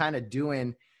aren't kind of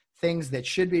doing things that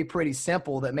should be pretty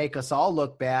simple that make us all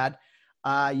look bad,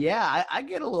 I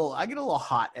get a little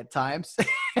hot at times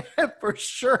for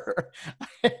sure.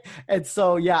 And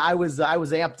so, yeah, I was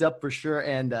amped up for sure.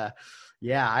 And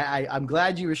Yeah, I'm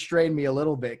glad you restrained me a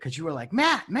little bit because you were like,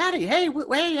 Maddie, hey,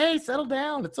 hey, settle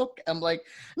down. It's okay. I'm like,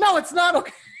 no, it's not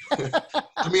okay.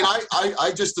 I mean,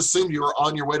 I just assumed you were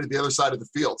on your way to the other side of the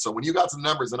field. So when you got some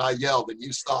numbers and I yelled and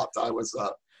you stopped, I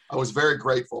was very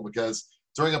grateful, because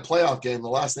during a playoff game, the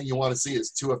last thing you want to see is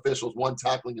two officials, one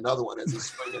tackling another one as he's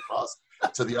swinging across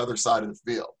to the other side of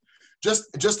the field.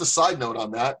 Just a side note on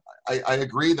that, I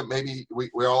agree that maybe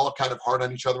we're all kind of hard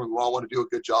on each other. We all want to do a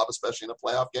good job, especially in a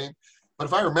playoff game. But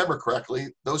if I remember correctly,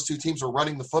 those two teams were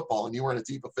running the football and you were in a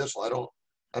deep official. I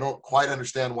don't quite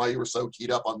understand why you were so keyed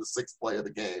up on the sixth play of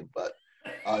the game, but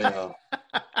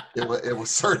it was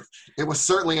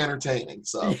certainly entertaining.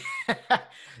 So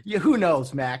yeah, who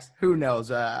knows, Max? Who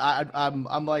knows? I'm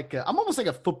almost like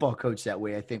a football coach that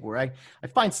way. I think where I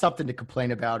find something to complain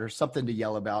about or something to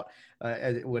yell about.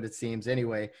 What it seems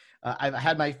anyway. I've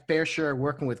had my fair share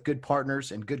working with good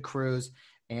partners and good crews.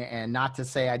 And not to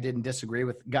say I didn't disagree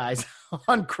with guys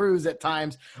on crews at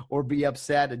times or be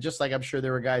upset, just like I'm sure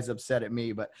there were guys upset at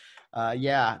me. But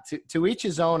yeah, to each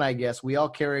his own, I guess. We all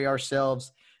carry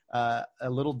ourselves a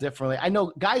little differently. I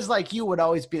know guys like you would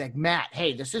always be like, Matt,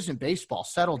 hey, this isn't baseball.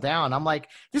 Settle down. I'm like,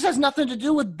 this has nothing to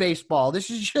do with baseball. This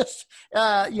is just,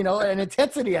 an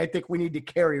intensity I think we need to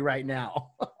carry right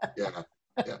now. Yeah.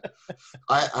 Yeah,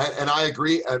 I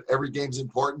agree. Every game's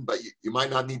important, but you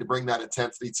might not need to bring that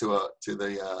intensity to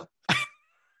the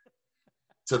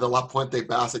La Puente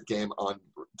Bassett game on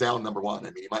down number one.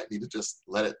 I mean, you might need to just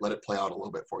let it play out a little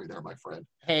bit for you there, my friend.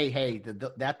 Hey,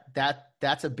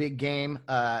 that's a big game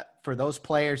for those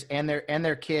players and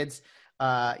their kids,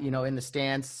 in the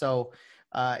stands. So,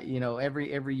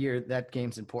 every year that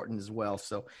game's important as well.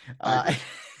 So, I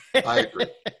agree.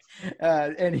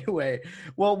 Anyway,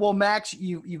 well, Max,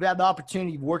 you've had the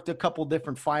opportunity. You've worked a couple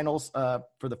different finals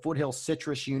for the Foothill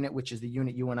Citrus unit, which is the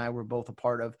unit you and I were both a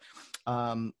part of.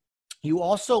 You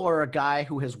also are a guy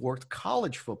who has worked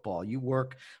college football. You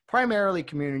work primarily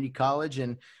community college,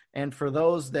 and for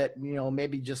those that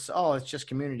maybe just it's just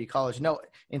community college. No,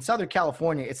 in Southern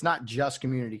California, it's not just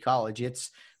community college. It's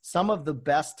some of the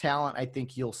best talent I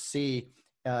think you'll see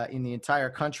in the entire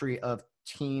country of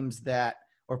teams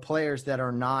or players that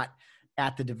are not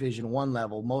at the Division I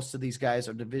level. Most of these guys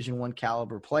are Division I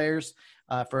caliber players.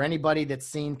 For anybody that's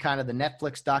seen kind of the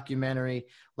Netflix documentary,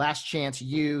 Last Chance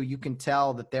U, you can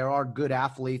tell that there are good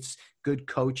athletes, good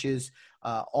coaches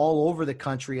all over the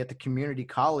country at the community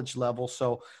college level.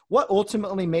 So what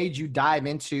ultimately made you dive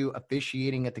into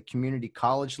officiating at the community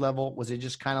college level? Was it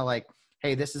just kind of like,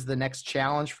 hey, this is the next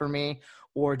challenge for me?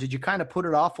 Or did you kind of put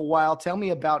it off a while? Tell me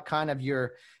about kind of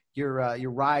your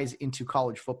rise into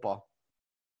college football.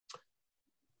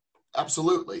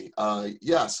 Absolutely.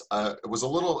 Yes. It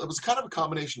was kind of a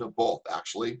combination of both,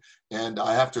 actually. And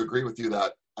I have to agree with you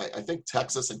that I think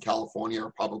Texas and California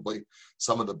are probably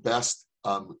some of the best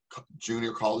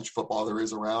junior college football there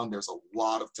is around. There's a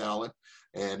lot of talent,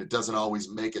 and it doesn't always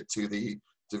make it to the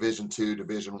Division II,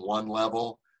 Division I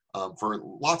level for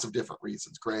lots of different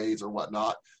reasons, grades or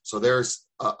whatnot. So there's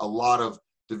a lot of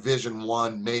Division I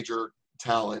major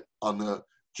talent on the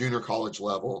junior college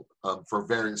level for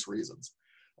various reasons.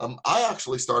 I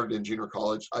actually started in junior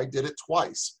college. I did it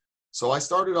twice. So I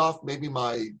started off maybe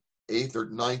my 8th or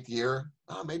 9th year.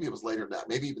 Maybe it was later than that.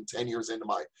 Maybe even 10 years into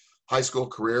my high school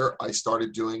career, I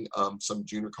started doing some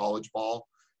junior college ball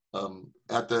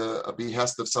at the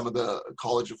behest of some of the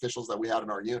college officials that we had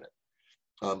in our unit.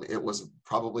 It was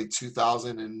probably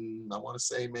 2000 and I want to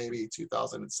say maybe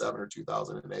 2007 or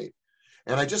 2008.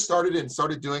 And I just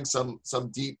started doing some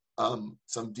deep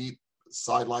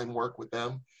sideline work with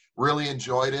them. Really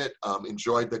enjoyed it.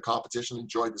 Enjoyed the competition.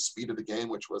 Enjoyed the speed of the game,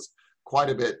 which was quite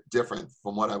a bit different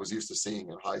from what I was used to seeing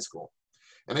in high school.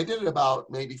 And I did it about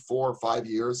maybe 4 or 5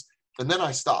 years, and then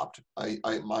I stopped.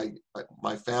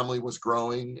 My family was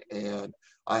growing, and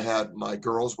my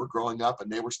girls were growing up, and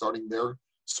they were starting their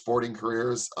sporting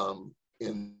careers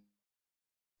in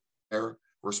their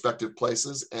respective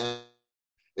places, and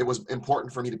it was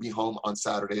important for me to be home on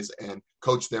Saturdays and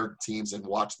coach their teams and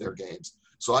watch their games.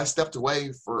 So I stepped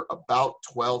away for about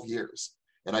 12 years,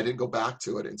 and I didn't go back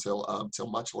to it until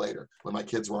much later when my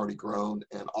kids were already grown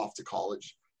and off to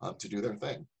college to do their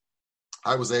thing.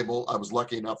 I was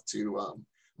lucky enough to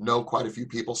know quite a few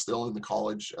people still in the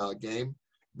college game.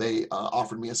 They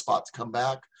offered me a spot to come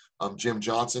back. Jim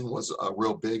Johnson was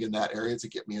real big in that area to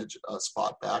get me a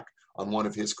spot back on one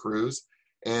of his crews.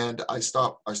 And I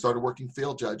started working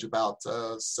field judge about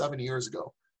 7 years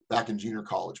ago, back in junior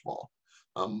college ball.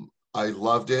 I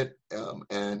loved it.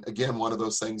 And again, one of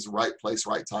those things, right place,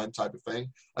 right time type of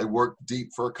thing. I worked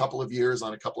deep for a couple of years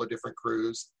on a couple of different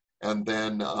crews. And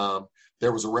then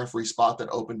there was a referee spot that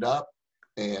opened up,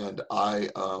 and I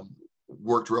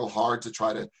worked real hard to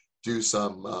try to do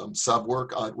some sub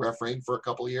work on refereeing for a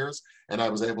couple of years, and I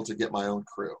was able to get my own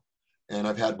crew. And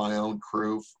I've had my own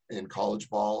crew in college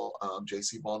ball,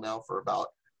 JC ball now for about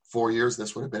 4 years.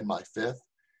 This would have been my 5th.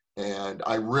 And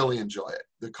I really enjoy it.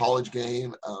 The college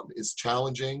game is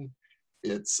challenging.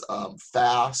 It's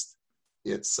fast.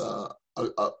 It's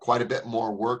quite a bit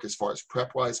more work as far as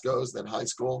prep-wise goes than high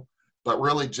school, but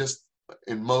really just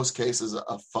in most cases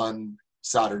a fun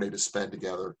Saturday to spend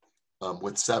together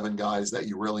with 7 guys that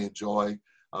you really enjoy.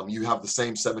 You have the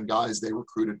same 7 guys. They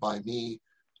recruited by me.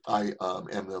 I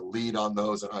am the lead on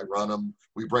those, and I run them.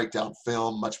 We break down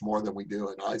film much more than we do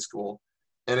in high school.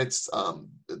 And it's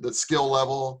the skill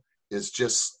level is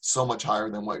just so much higher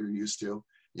than what you're used to.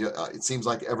 It seems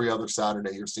like every other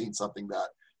Saturday you're seeing something that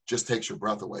just takes your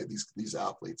breath away, these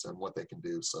athletes and what they can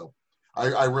do. So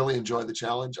I really enjoy the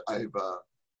challenge. I'm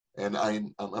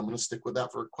going to stick with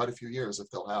that for quite a few years if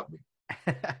they'll have me.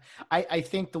 I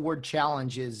think the word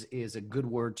challenge is a good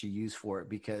word to use for it,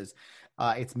 because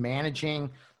it's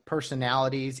managing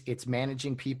personalities. It's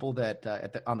managing people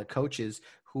that on the coaches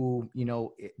who,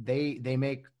 they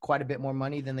make quite a bit more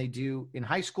money than they do in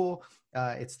high school.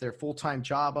 It's their full-time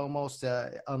job almost,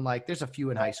 unlike there's a few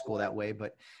in high school that way,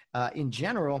 but in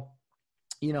general,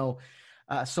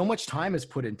 so much time is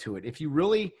put into it. If you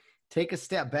really take a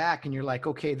step back and you're like,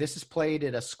 okay, this is played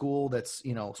at a school that's,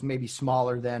 maybe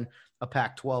smaller than a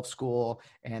Pac-12 school,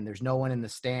 and there's no one in the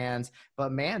stands,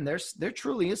 but man, there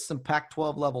truly is some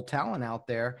Pac-12 level talent out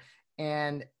there.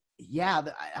 And yeah,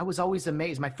 I was always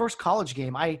amazed. My first college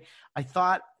game, I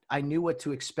thought I knew what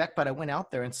to expect, but I went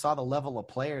out there and saw the level of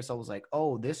players. I was like,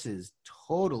 oh, this is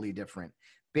totally different.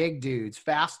 Big dudes,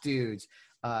 fast dudes,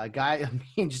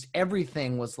 just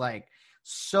everything was like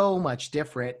so much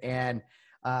different. And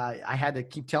I had to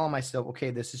keep telling myself,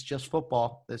 okay, this is just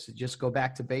football. This is just go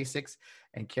back to basics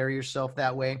and carry yourself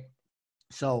that way.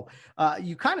 So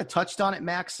you kind of touched on it,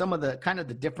 Max, some of the kind of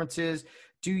the differences.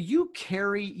 Do you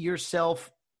carry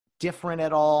yourself different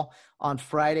at all on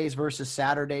Fridays versus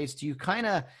Saturdays? Do you kind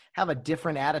of have a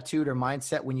different attitude or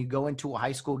mindset when you go into a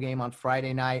high school game on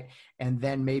Friday night and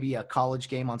then maybe a college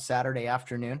game on Saturday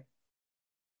afternoon?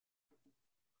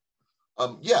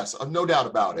 Yes, no doubt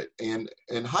about it. And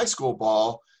in high school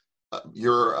ball,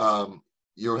 you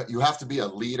have to be a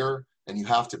leader and you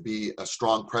have to be a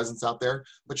strong presence out there,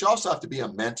 but you also have to be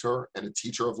a mentor and a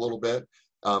teacher of a little bit.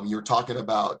 You're talking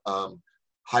about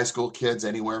high school kids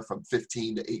anywhere from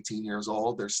 15 to 18 years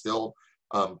old. They're still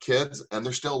kids, and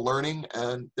they're still learning,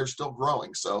 and they're still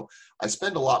growing. So I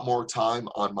spend a lot more time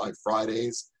on my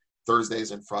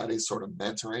Thursdays and Fridays sort of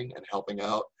mentoring and helping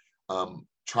out,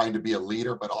 trying to be a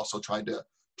leader, but also trying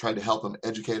to help them,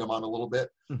 educate them on a little bit.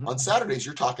 Mm-hmm. On Saturdays,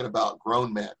 you're talking about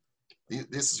grown men.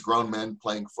 This is grown men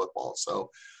playing football. So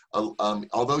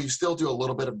although you still do a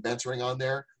little bit of mentoring on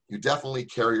there, you definitely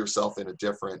carry yourself you have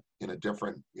a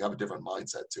different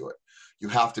mindset to it. You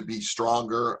have to be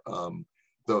stronger.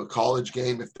 The college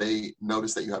game, if they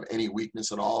notice that you have any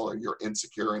weakness at all or you're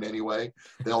insecure in any way,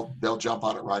 they'll jump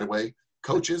on it right away,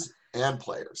 coaches and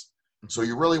players. So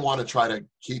you really want to try to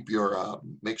keep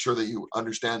make sure that you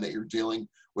understand that you're dealing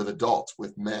with adults,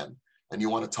 with men, and you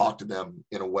want to talk to them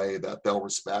in a way that they'll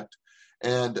respect.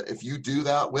 And if you do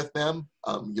that with them,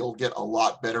 you'll get a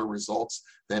lot better results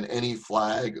than any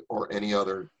flag or any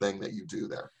other thing that you do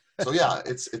there. So yeah,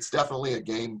 it's definitely a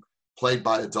game played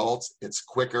by adults. It's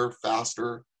quicker,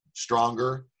 faster,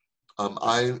 stronger. I'm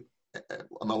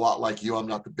a lot like you. I'm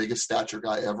not the biggest stature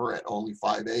guy ever at only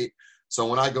 5'8". So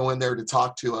when I go in there to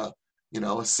talk to a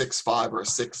 6'5" or a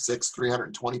 6'6",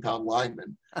 320-pound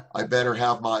lineman, I better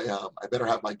have my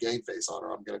game face on,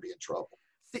 or I'm going to be in trouble.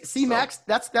 See, Max,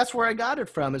 that's where I got it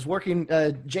from, is working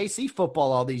JC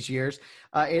football all these years.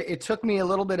 It took me a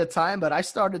little bit of time, but I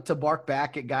started to bark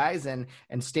back at guys and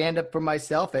stand up for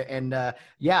myself. And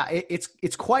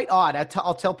it's quite odd.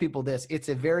 I'll tell people this. It's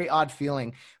a very odd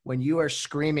feeling when you are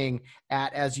screaming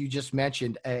at, as you just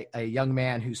mentioned, a young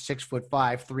man who's 6'5",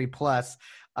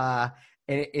 3+.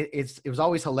 And it was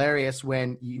always hilarious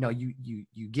when,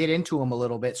 you get into them a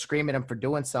little bit, scream at them for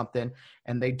doing something,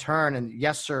 and they turn and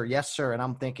yes, sir. And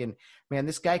I'm thinking, man,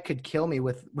 this guy could kill me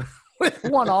with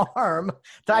one arm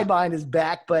tied behind his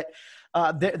back. But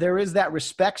there is that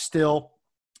respect still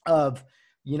of,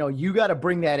 you got to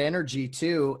bring that energy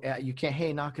too. You can't,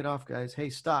 hey, knock it off, guys. Hey,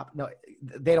 stop. No,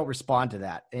 they don't respond to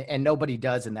that. And nobody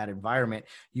does in that environment.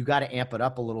 You got to amp it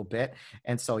up a little bit.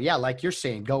 And so, yeah, like you're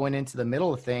saying, going into the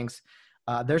middle of things,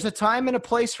 there's a time and a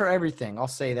place for everything. I'll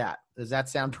say that. Does that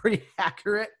sound pretty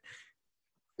accurate?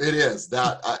 It is.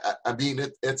 That I mean,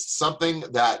 it's something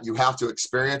that you have to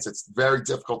experience. It's very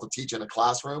difficult to teach in a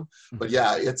classroom, but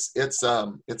yeah, it's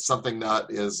something that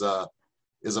is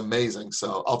is amazing.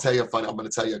 So I'll tell you I'm going to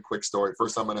tell you a quick story.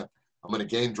 First, I'm going to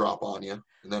game drop on you,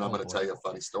 and then I'm going to tell you a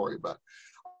funny story. But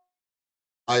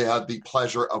I had the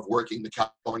pleasure of working the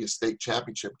California State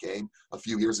Championship game a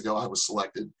few years ago. I was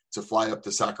selected to fly up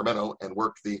to Sacramento and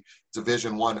work the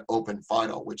Division I Open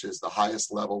Final, which is the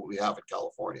highest level we have in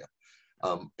California.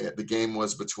 The game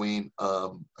was between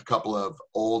a couple of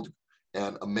old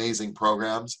and amazing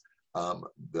programs,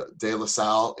 the De La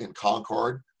Salle in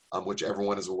Concord, which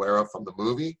everyone is aware of from the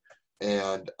movie,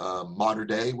 and Mater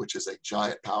Dei, which is a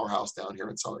giant powerhouse down here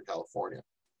in Southern California.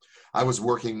 I was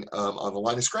working on the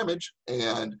line of scrimmage,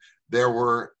 and there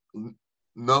were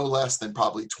no less than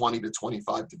probably 20 to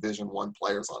 25 Division I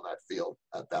players on that field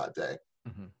at that day.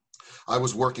 Mm-hmm. I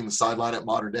was working the sideline at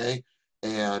Mater Dei,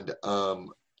 and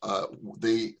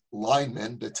the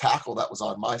lineman, the tackle that was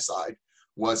on my side,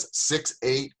 was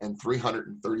 6'8" and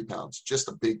 330 pounds, just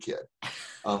a big kid,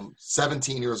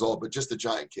 17 years old, but just a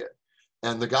giant kid.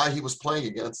 And the guy he was playing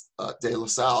against, De La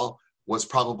Salle, was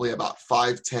probably about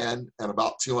 5'10" and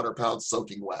about 200 pounds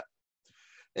soaking wet.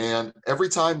 And every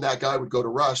time that guy would go to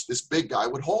rush, this big guy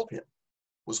would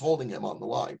was holding him on the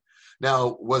line.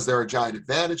 Now, was there a giant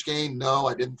advantage game? No,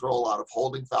 I didn't throw a lot of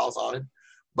holding fouls on him,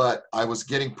 but I was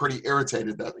getting pretty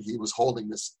irritated that he was holding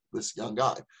this young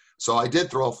guy. So I did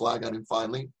throw a flag on him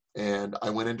finally, and I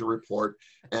went in to report,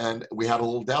 and we had a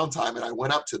little downtime, and I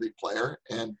went up to the player,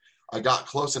 and I got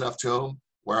close enough to him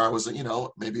where I was,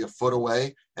 maybe a foot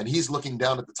away, and he's looking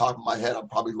down at the top of my head. I'm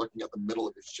probably looking at the middle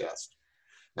of his chest.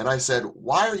 And I said,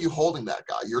 "Why are you holding that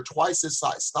guy? You're twice his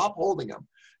size. Stop holding him.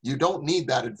 You don't need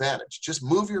that advantage. Just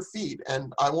move your feet,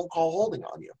 and I won't call holding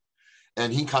on you."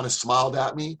 And he kind of smiled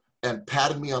at me and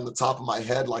patted me on the top of my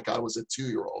head like I was a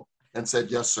 2-year-old and said,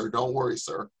 "Yes, sir. Don't worry,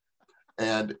 sir."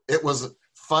 And it was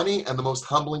funny and the most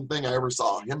humbling thing I ever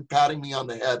saw, him patting me on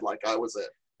the head like I was an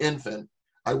infant.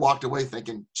 I walked away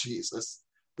thinking, Jesus,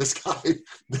 this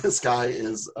guy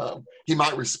is, he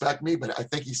might respect me, but I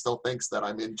think he still thinks that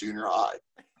I'm in junior high.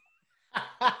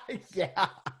 Yeah,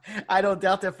 I don't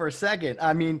doubt that for a second.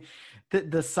 I mean,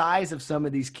 the size of some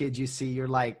of these kids you see, you're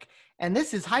like, and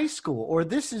this is high school or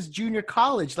this is junior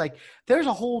college. Like there's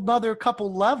a whole nother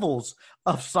couple levels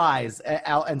of size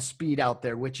out and speed out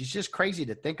there, which is just crazy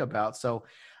to think about. So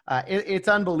it's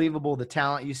unbelievable the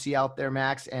talent you see out there,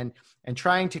 Max, and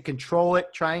trying to control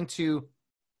it, trying to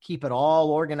keep it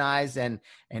all organized and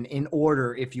in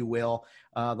order, if you will.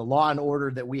 The law and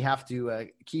order that we have to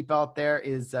keep out there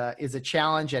is a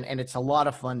challenge, and it's a lot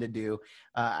of fun to do.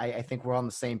 I think we're on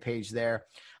the same page there.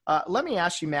 Let me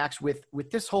ask you, Max, with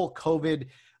this whole COVID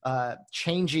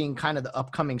changing kind of the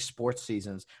upcoming sports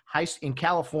seasons, in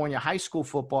California, high school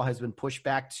football has been pushed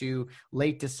back to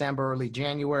late December, early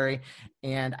January.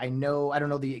 And I don't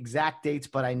know the exact dates,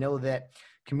 but I know that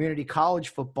community college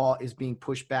football is being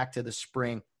pushed back to the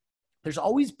spring. There's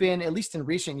always been, at least in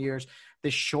recent years,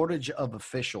 this shortage of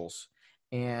officials.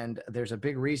 And there's a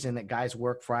big reason that guys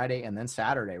work Friday and then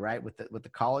Saturday, right? With the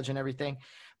college and everything.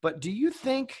 But do you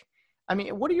think,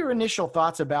 what are your initial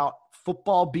thoughts about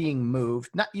football being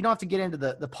moved? You don't have to get into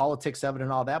the politics of it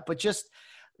and all that, but just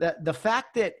the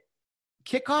fact that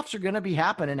kickoffs are going to be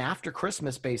happening after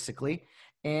Christmas, basically,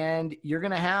 and you're going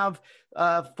to have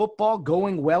football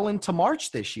going well into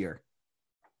March this year.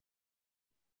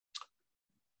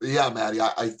 Yeah, Maddie,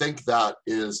 I think that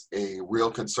is a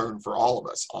real concern for all of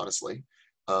us, honestly.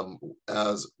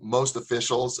 As most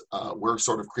officials, we're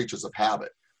sort of creatures of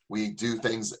habit. We do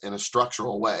things in a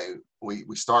structural way.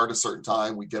 We start at a certain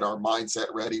time, we get our mindset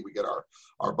ready, we get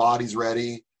our bodies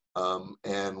ready,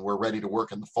 and we're ready to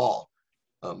work in the fall.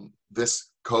 This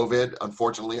COVID,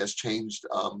 unfortunately, has changed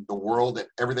the world and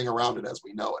everything around it as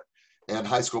we know it, and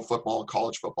high school football and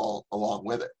college football along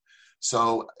with it.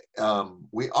 So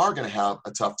we are going to have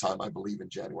a tough time, I believe, in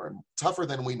January, tougher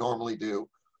than we normally do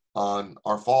on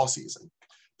our fall season.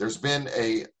 There's been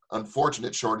a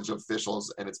unfortunate shortage of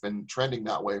officials, and it's been trending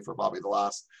that way for probably the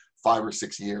last 5 or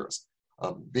 6 years.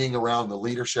 Being around the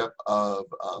leadership of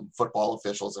football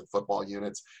officials and football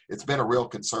units, it's been a real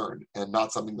concern and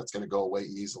not something that's going to go away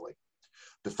easily.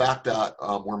 The fact that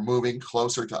we're moving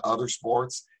closer to other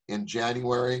sports in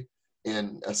January,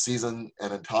 in a season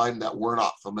and a time that we're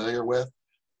not familiar with,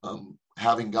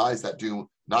 having guys that do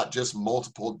not just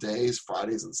multiple days,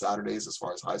 Fridays and Saturdays as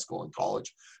far as high school and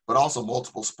college, but also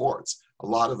multiple sports. A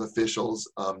lot of officials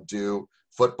do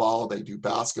football, they do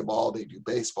basketball, they do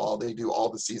baseball, they do all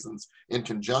the seasons in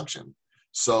conjunction.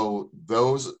 So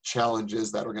those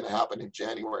challenges that are going to happen in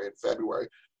January and February,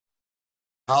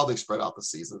 how they spread out the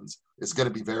seasons, is going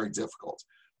to be very difficult.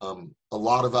 A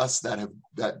lot of us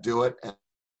that do it and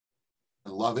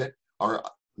love it are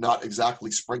not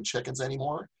exactly spring chickens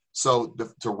anymore. So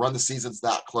to run the seasons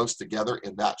that close together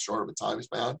in that short of a time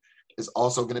span is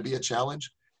also going to be a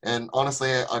challenge. And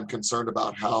honestly, I'm concerned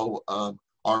about how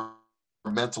our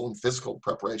mental and physical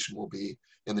preparation will be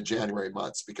in the January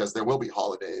months, because there will be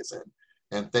holidays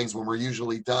and things when we're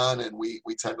usually done, and we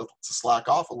tend to slack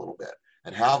off a little bit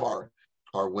and have our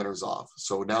winters off.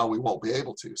 So now we won't be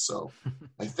able to. So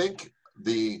I think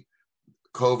the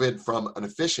COVID from an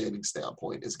officiating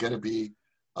standpoint is going to be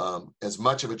as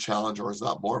much of a challenge, or is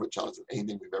not more of a challenge than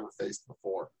anything we've ever faced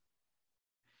before.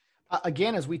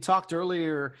 Again, as we talked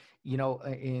earlier,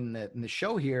 in the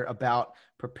show here about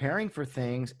preparing for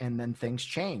things, and then things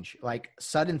change, like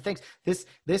sudden things.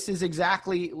 This is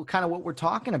exactly kind of what we're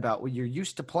talking about. Where you're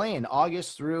used to playing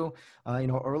August through,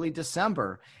 early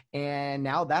December, and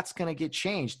now that's going to get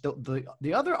changed.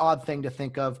 The other odd thing to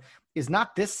think of is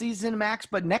not this season, Max,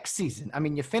 but next season. I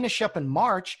mean, you finish up in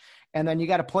March, and then you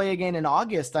got to play again in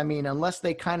August. I mean, unless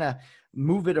they kind of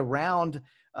move it around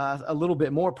a little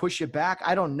bit more, push it back,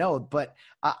 I don't know. But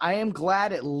I am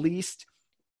glad at least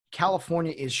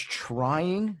California is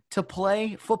trying to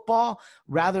play football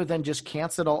rather than just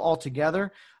cancel it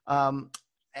altogether. And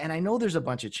I know there's a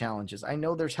bunch of challenges. I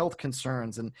know there's health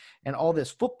concerns and all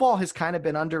this. Football has kind of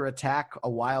been under attack a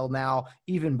while now,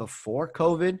 even before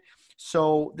COVID.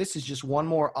 So this is just one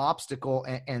more obstacle.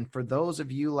 And for those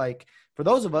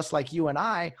of us like you and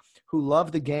I, who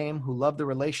love the game, who love the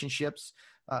relationships,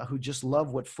 who just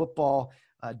love what football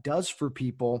does for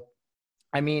people,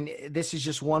 I mean, this is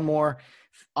just one more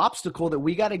obstacle that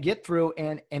we got to get through.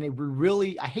 And it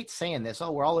really, I hate saying this,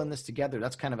 we're all in this together.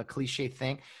 That's kind of a cliche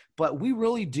thing, but we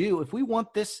really do. If we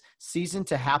want this season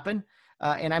to happen,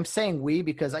 and I'm saying we,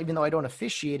 because even though I don't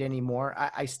officiate anymore,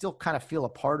 I still kind of feel a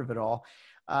part of it all.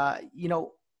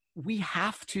 We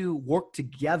have to work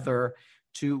together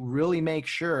to really make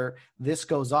sure this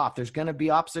goes off. There's going to be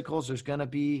obstacles. There's going to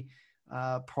be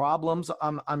problems.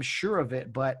 I'm sure of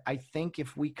it, but I think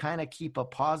if we kind of keep a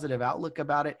positive outlook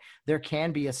about it, there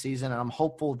can be a season. And I'm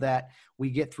hopeful that we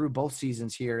get through both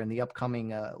seasons here in the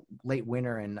upcoming late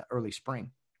winter and early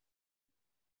spring.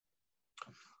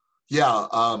 Yeah,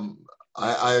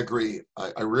 I agree.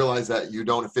 I realize that you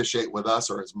don't officiate with us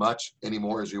or as much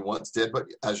anymore as you once did, but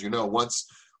as you know, once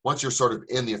you're sort of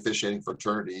in the officiating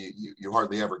fraternity, you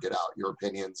hardly ever get out. Your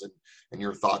opinions and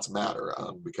your thoughts matter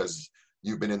because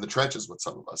you've been in the trenches with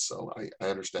some of us. So I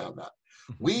understand that.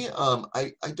 We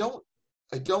I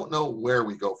don't know where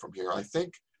we go from here. I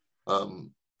think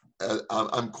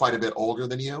I'm quite a bit older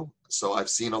than you, so I've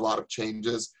seen a lot of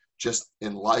changes just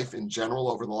in life in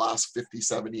general over the last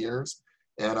 57 years.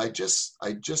 And I just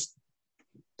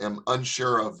am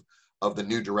unsure of the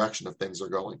new direction of things are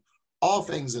going. All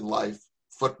things in life,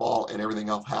 football and everything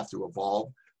else, have to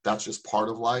evolve. That's just part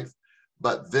of life.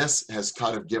 But this has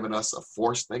kind of given us a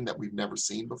force thing that we've never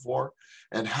seen before.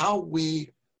 And how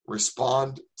we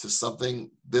respond to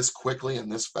something this quickly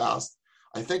and this fast,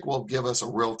 I think will give us a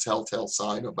real telltale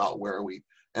sign about where we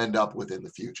end up within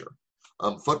the future.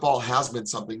 Football has been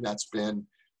something that's been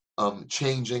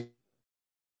changing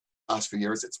the last few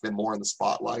years. It's been more in the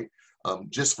spotlight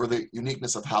just for the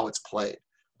uniqueness of how it's played.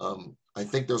 I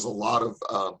think there's a lot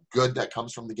of good that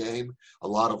comes from the game, a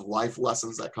lot of life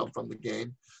lessons that come from the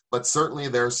game, but certainly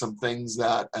there's some things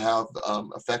that have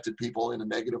affected people in a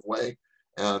negative way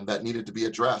that needed to be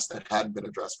addressed that hadn't been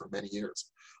addressed for many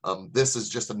years. This is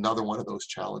just another one of those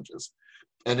challenges.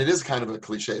 And it is kind of a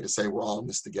cliche to say we're all in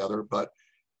this together, but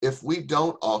if we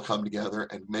don't all come together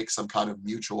and make some kind of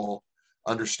mutual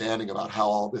understanding about how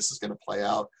all this is going to play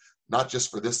out, not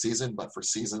just for this season, but for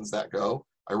seasons that go,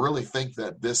 I really think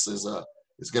that this is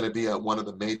going to be one of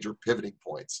the major pivoting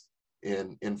points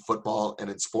in football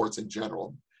and in sports in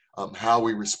general. How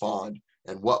we respond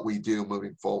and what we do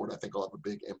moving forward, I think will have a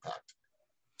big impact.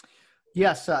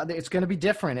 Yes, it's going to be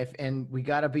different, and we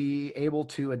got to be able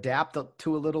to adapt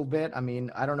to a little bit. I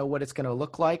mean, I don't know what it's going to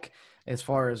look like as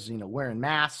far as wearing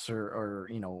masks or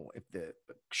if the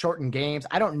shortened games.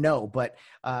 I don't know, but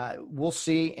we'll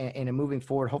see. And moving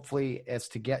forward, hopefully, as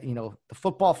to get the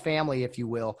football family, if you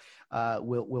will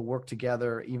work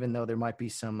together, even though there might be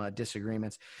some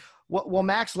disagreements. Well,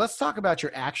 Max, let's talk about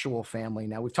your actual family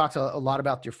now. We've talked a lot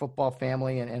about your football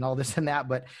family and all this and that,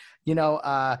 but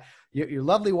your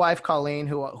lovely wife, Colleen,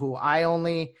 who I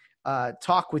only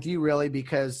talk with you really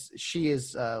because she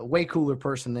is a way cooler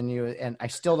person than you, and I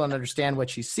still don't understand what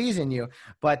she sees in you,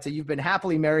 but you've been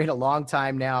happily married a long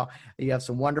time now. You have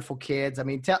some wonderful kids. I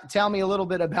mean, tell me a little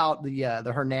bit about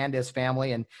the Hernandez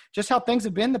family and just how things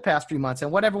have been the past few months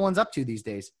and what everyone's up to these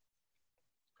days.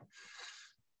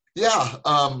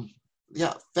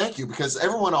 Yeah, thank you, because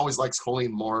everyone always likes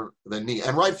Colleen more than me,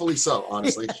 and rightfully so,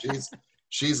 honestly.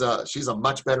 she's a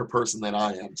much better person than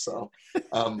I am. So,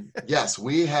 yes,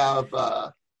 we have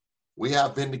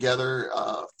been together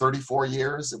 34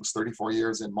 years. It was 34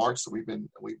 years in March, so we've been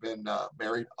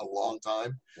married a long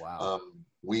time. Wow.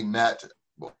 We met.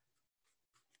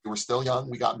 We were still young.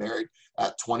 We got married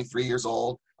at 23 years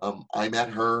old. I met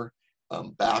her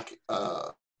back.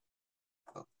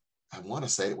 I want to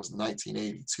say it was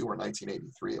 1982 or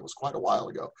 1983. It was quite a while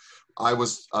ago. I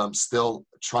was still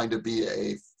trying to be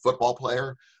a football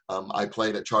player. I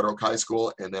played at Charter Oak High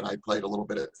School, and then I played a little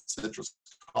bit at Citrus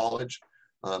College.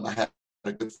 I had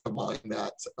a good friend of mine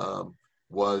that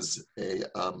was a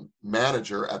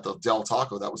manager at the Del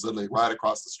Taco that was literally right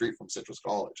across the street from Citrus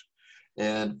College.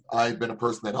 And I've been a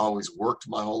person that always worked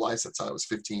my whole life since I was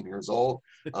 15 years old.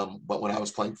 But when I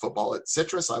was playing football at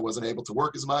Citrus, I wasn't able to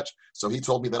work as much. So he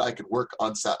told me that I could work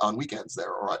on weekends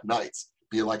there or at nights,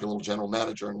 be like a little general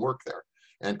manager and work there.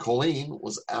 And Colleen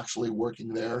was actually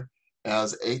working there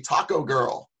as a taco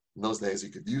girl. In those days, you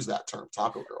could use that term,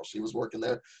 taco girl. She was working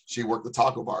there. She worked the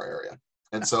taco bar area.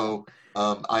 And so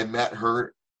I met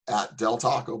her at Del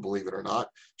Taco, believe it or not.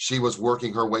 She was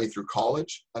working her way through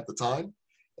college at the time.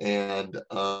 And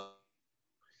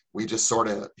we just sort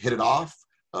of hit it off.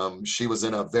 She was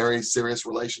in a very serious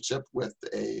relationship with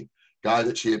a guy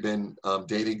that she had been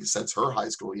dating since her high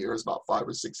school years, about 5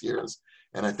 or 6 years.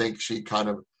 And I think she kind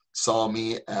of saw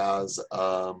me as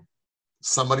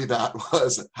somebody that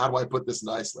was, how do I put this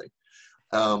nicely,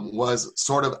 was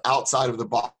sort of outside of the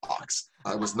box.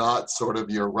 I was not sort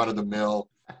of your run-of-the-mill,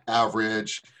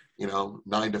 average,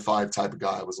 9-to-5 type of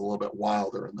guy. I was a little bit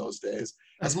wilder in those days,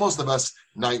 as most of us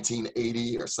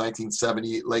 1980 or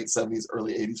 1970, late 70s,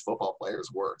 early 80s football players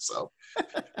were. So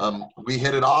we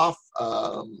hit it off.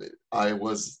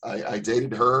 I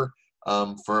dated her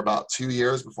for about 2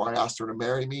 years before I asked her to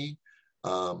marry me.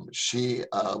 She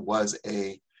was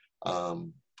a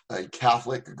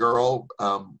Catholic girl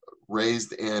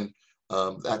raised in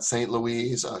at St.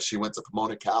 Louis. She went to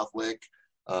Pomona Catholic.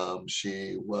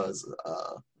 She was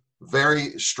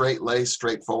very straight-laced,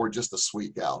 straightforward, just a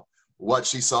sweet gal. What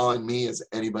she saw in me is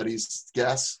anybody's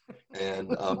guess.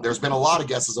 And there's been a lot of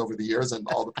guesses over the years and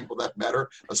all the people that met her,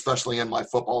 especially in my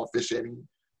football officiating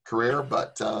career.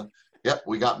 But,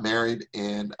 we got married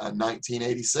in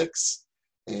 1986,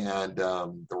 and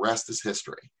the rest is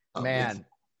history. Man,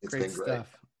 it's great been great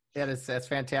stuff. Yeah, that's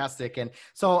fantastic. And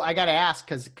so I got to ask,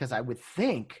 because I would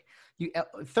think,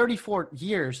 34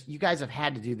 years, you guys have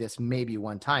had to do this maybe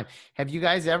one time. Have you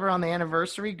guys ever on the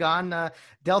anniversary gone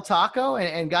Del Taco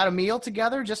and got a meal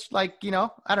together, just like, I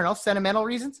don't know, sentimental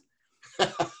reasons?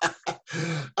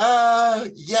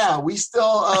 Yeah, we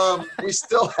still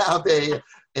have a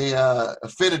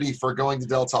affinity for going to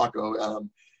Del Taco.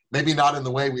 Maybe not in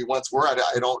the way we once were.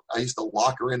 I used to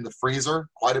lock her in the freezer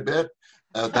quite a bit.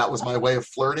 That was my way of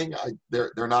flirting.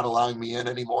 They're not allowing me in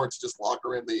anymore. It's just lock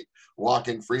her in the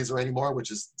walk-in freezer anymore, which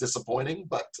is disappointing.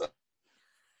 But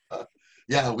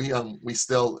we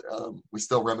still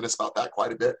reminisce about that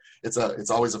quite a bit. It's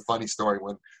always a funny story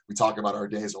when we talk about our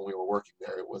days when we were working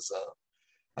there. It was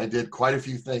I did quite a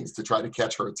few things to try to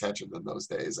catch her attention in those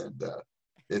days, and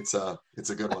it's a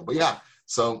good one. But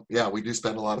we do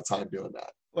spend a lot of time doing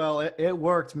that. Well, it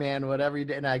worked, man, whatever you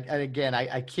did. And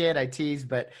I kid, I tease,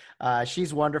 but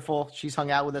she's wonderful. She's hung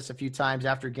out with us a few times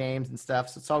after games and stuff.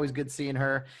 So it's always good seeing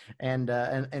her and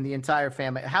the entire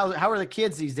family. How are the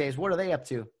kids these days? What are they up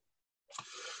to?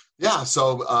 Yeah.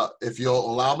 So if you'll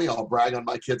allow me, I'll brag on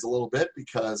my kids a little bit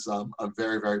because I'm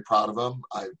very, very proud of them.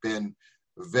 I've been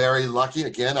very lucky.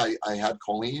 Again, I had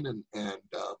Colleen and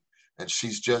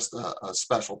she's just a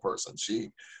special person.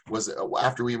 She was,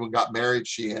 after we even got married,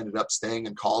 she ended up staying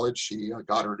in college. She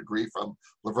got her degree from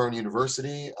Laverne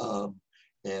University.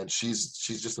 And she's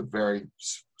just a very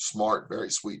smart,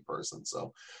 very sweet person.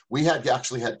 So we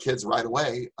actually had kids right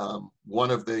away.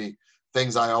 One of the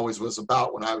things I always was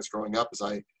about when I was growing up is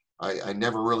I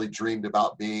never really dreamed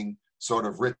about being sort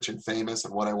of rich and famous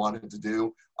and what I wanted to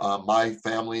do. My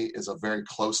family is a very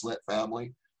close-knit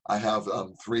family. I have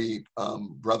 3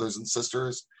 brothers and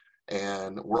sisters,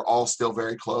 and we're all still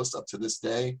very close up to this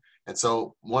day. And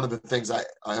so one of the things I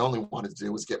only wanted to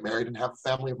do was get married and have a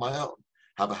family of my own,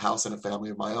 have a house and a family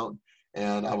of my own.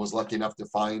 And I was lucky enough to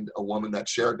find a woman that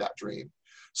shared that dream.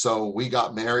 So we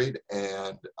got married,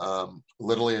 and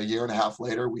literally a year and a half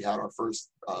later, we had our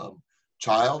first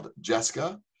child,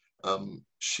 Jessica. And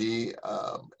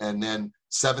then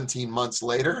 17 months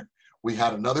later, we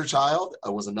had another child.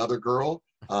 It was another girl,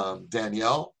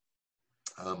 Danielle.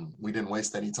 We didn't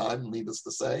waste any time, needless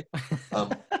to say.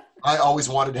 I always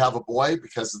wanted to have a boy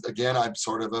because, again, I'm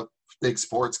sort of a big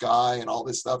sports guy and all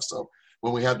this stuff. So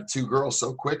when we had the 2 girls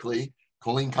so quickly,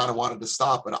 Colleen kind of wanted to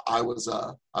stop, but I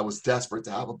was desperate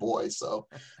to have a boy. So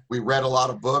we read a lot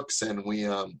of books, and we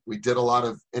did a lot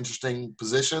of interesting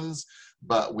positions,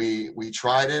 but we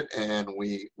tried it, and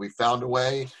we found a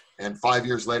way. And 5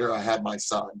 years later, I had my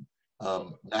son,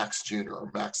 Max Jr.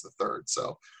 or Max the Third.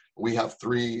 So we have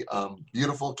three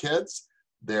beautiful kids.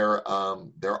 They're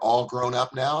all grown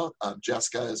up now.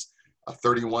 Jessica is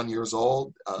 31 years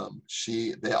old.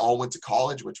 They all went to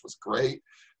college, which was great.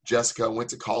 Jessica went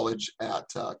to college at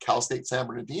Cal State San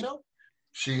Bernardino.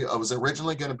 She was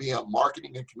originally going to be a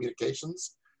marketing and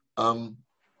communications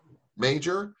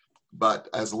major, but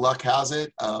as luck has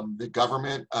it, the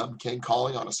government came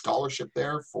calling on a scholarship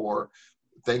there for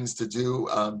things to do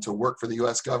to work for the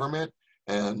U.S. government,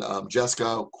 and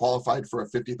Jessica qualified for a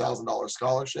 $50,000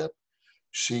 scholarship.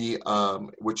 She,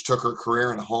 which took her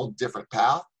career in a whole different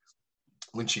path.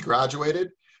 When she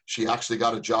graduated, she actually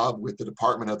got a job with the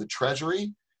Department of the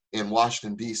Treasury in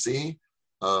Washington, D.C.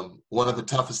 One of the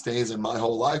toughest days in my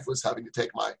whole life was having to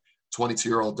take my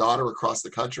 22-year-old daughter across the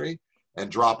country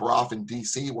and drop her off in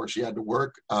D.C. where she had to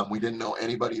work. We didn't know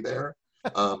anybody there.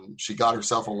 She got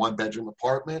herself a one-bedroom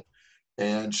apartment,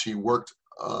 and she worked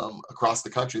across the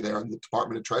country there in the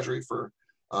Department of Treasury for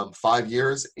 5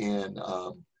 years. And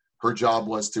her job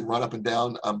was to run up and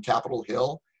down Capitol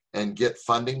Hill and get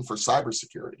funding for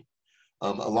cybersecurity. A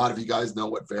lot of you guys know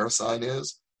what VeriSign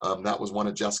is. That was one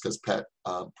of Jessica's pet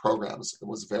programs. It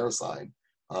was VeriSign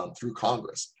through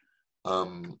Congress.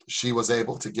 She was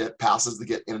able to get passes to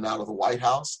get in and out of the White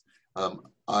House.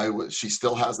 She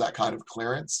still has that kind of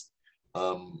clearance.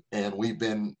 And we've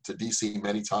been to DC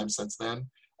many times since then.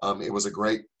 It was a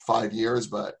great 5 years,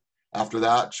 but after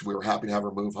that, we were happy to have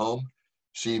her move home.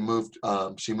 She moved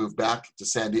back to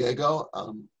San Diego.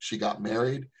 She got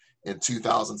married in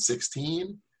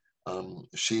 2016.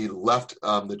 She left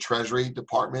the Treasury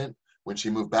Department when she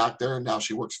moved back there. Now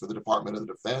she works for the Department of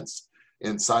the Defense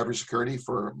in cybersecurity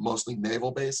for mostly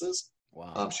naval bases.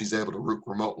 Wow. She's able to work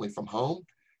remotely from home.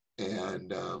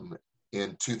 And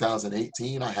in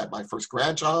 2018, I had my first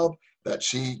grandchild that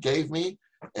she gave me.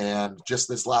 And just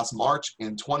this last March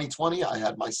in 2020, I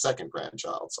had my second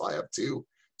grandchild. So I have two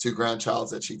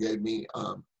grandchilds that she gave me.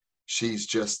 She's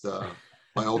just,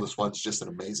 my oldest one's just an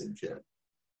amazing kid.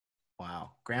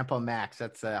 Wow. Grandpa Max,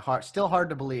 that's still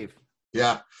hard to believe.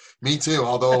 Yeah, me too.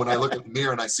 Although when I look in the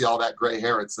mirror and I see all that gray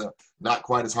hair, it's not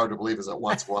quite as hard to believe as it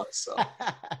once was. So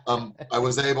I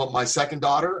was able, my second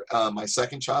daughter, my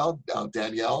second child,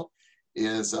 Danielle,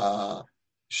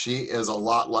 she is a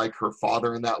lot like her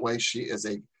father in that way.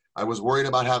 I was worried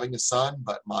about having a son,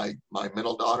 but my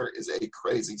middle daughter is a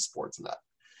crazy sports nut.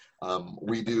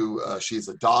 She's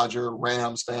a Dodger,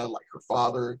 Rams fan like her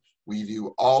father. We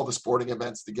do all the sporting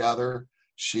events together.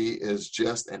 She is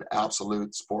just an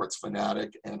absolute sports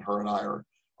fanatic, and her and I are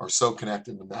so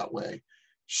connected in that way.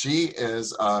 She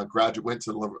is went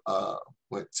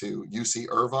to UC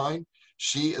Irvine.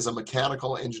 She is a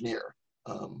mechanical engineer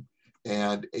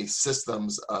and a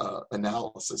systems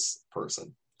analysis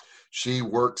person. She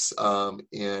works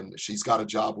she's got a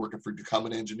job working for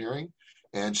Ducommun Engineering,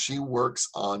 and she's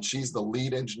the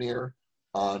lead engineer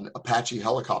on Apache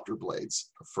helicopter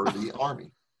blades for the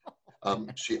Army.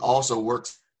 She also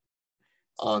works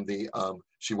on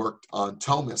she worked on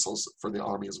tow missiles for the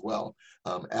Army as well.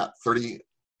 At 30,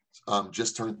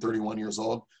 just turned 31 years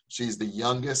old. She's the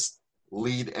youngest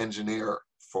lead engineer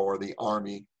for the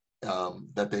Army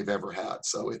that they've ever had.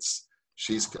 So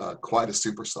she's quite a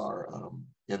superstar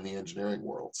in the engineering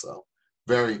world. So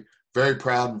very, very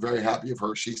proud and very happy of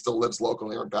her. She still lives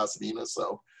locally here in Pasadena,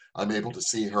 so I'm able to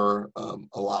see her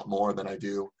a lot more than I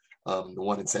do the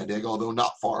one in San Diego, although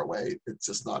not far away. It's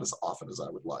just not as often as I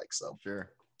would like. So sure.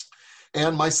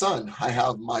 And my son, I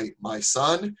have my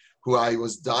son, who I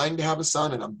was dying to have a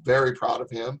son, and I'm very proud of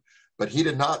him. But he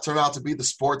did not turn out to be the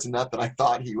sports nut that I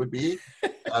thought he would be,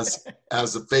 as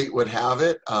the fate would have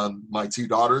it. My two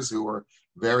daughters, who are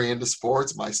very into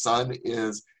sports. My son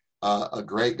is a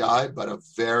great guy, but a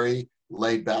very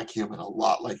laid-back human, a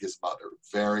lot like his mother.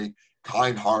 Very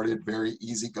kind-hearted, very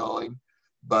easygoing,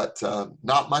 but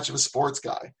not much of a sports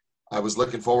guy. I was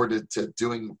looking forward to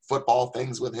doing football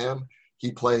things with him.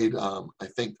 He played, I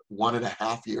think,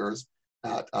 1.5 years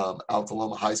at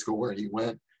Altaloma High School where he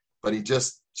went, but he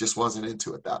just wasn't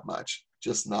into it that much.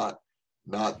 Just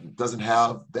doesn't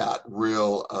have that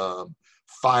real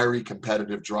fiery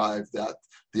competitive drive that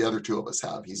the other two of us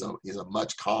have. He's a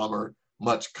much calmer,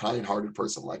 much kind-hearted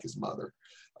person like his mother.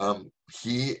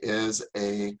 He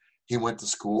went to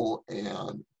school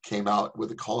and came out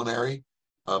with a culinary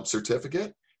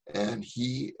certificate, and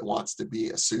he wants to be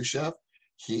a sous chef.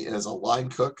 He is a line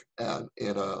cook at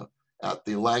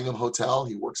the Langham Hotel.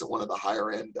 He works at one of the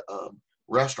higher end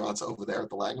restaurants over there at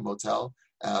the Langham Hotel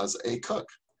as a cook.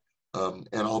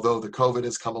 And although the COVID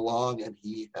has come along and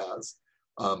he has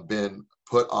been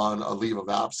put on a leave of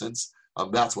absence,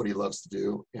 that's what he loves to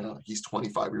do. He's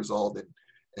 25 years old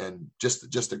and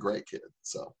just a great kid.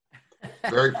 So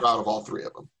very proud of all three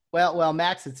of them. Well,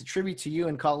 Max, it's a tribute to you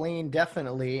and Colleen.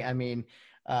 Definitely. I mean,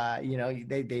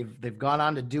 they've gone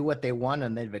on to do what they want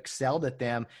and they've excelled at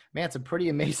them. Man, some pretty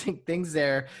amazing things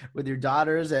there with your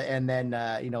daughters. And then,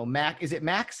 Max, is it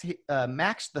Max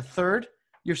the third,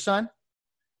 your son?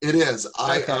 It is.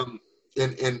 Okay.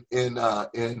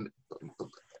 In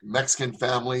Mexican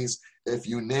families, if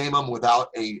you name them without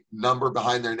a number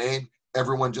behind their name,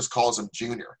 everyone just calls them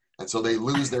Junior. And so they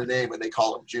lose their name and they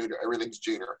call him Junior. Everything's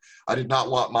Junior. I did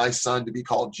not want my son to be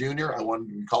called Junior. I wanted him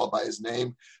to be called by his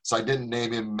name. So I didn't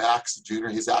name him Max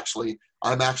Junior.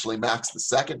 I'm actually Max the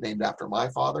second, named after my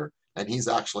father, and he's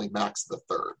actually Max the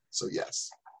third. So yes.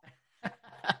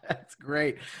 That's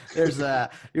great. There's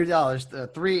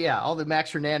three. Yeah, all the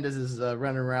Max Hernandezes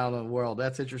running around the world.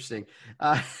 That's interesting.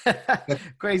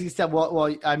 Crazy stuff.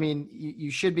 Well, I mean,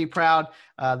 you should be proud.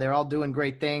 They're all doing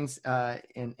great things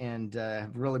and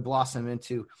really blossom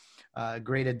into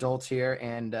great adults here.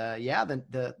 And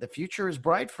the future is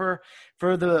bright for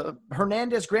the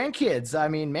Hernandez grandkids. I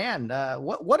mean, man,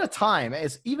 what a time.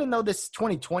 Even though this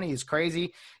 2020 is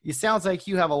crazy, it sounds like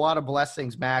you have a lot of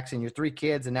blessings, Max, and your three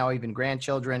kids and now even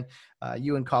grandchildren.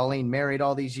 You and Colleen married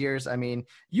all these years. I mean,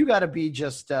 you got to be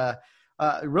just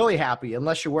really happy,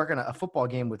 unless you're working a football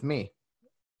game with me.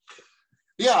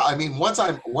 Yeah, I mean, once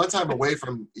I'm away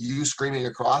from you screaming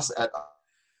across at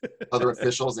other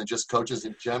officials and just coaches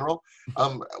in general,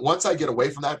 once I get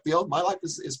away from that field, my life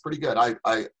is pretty good.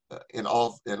 I in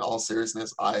all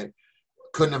seriousness, I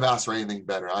couldn't have asked for anything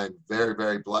better. I'm very,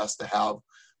 very blessed to have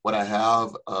what I have.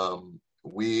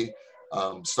 We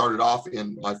started off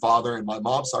my father and my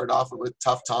mom started off with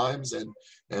tough times,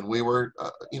 and we were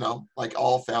like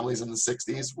all families in the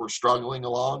 60s, we're struggling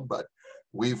along, but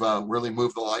we've really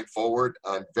moved the line forward.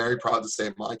 I'm very proud to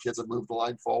say my kids have moved the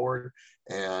line forward,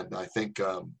 and I think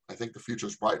the future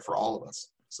is bright for all of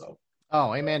us. So.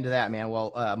 Oh, amen to that, man.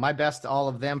 Well, my best to all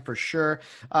of them for sure.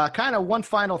 Kind of one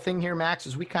final thing here, Max,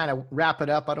 as we kind of wrap it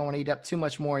up. I don't want to eat up too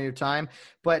much more of your time,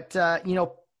 but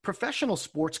professional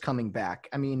sports coming back.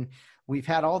 I mean, we've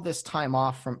had all this time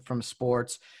off from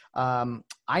sports.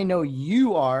 I know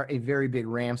you are a very big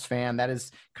Rams fan. That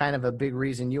is kind of a big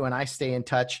reason you and I stay in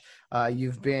touch.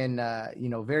 You've been,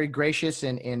 very gracious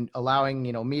in allowing,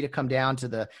 me to come down to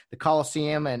the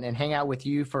Coliseum and hang out with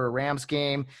you for a Rams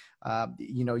game.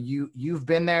 You've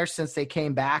been there since they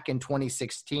came back in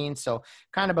 2016. So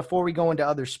kind of before we go into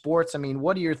other sports, I mean,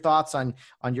 what are your thoughts on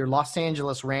your Los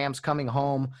Angeles Rams coming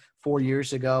home 4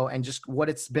 years ago and just what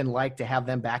it's been like to have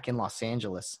them back in Los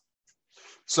Angeles?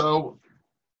 So,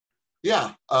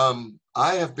 yeah,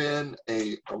 I have been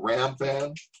a Ram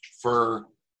fan for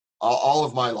all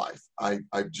of my life. It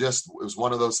was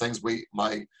one of those things.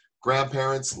 My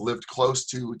grandparents lived close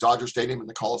to Dodger Stadium and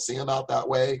the Coliseum out that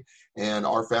way, and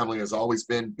our family has always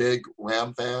been big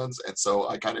Ram fans, and so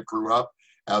I kind of grew up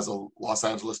as a Los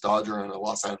Angeles Dodger and a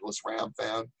Los Angeles Ram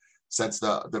fan since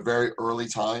the very early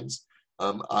times.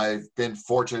 I've been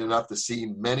fortunate enough to see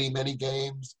many, many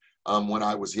games when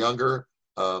I was younger.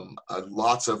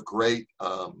 Lots of great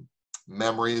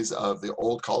memories of the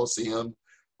old Coliseum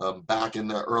back in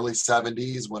the early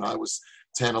 70s when I was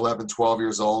 10, 11, 12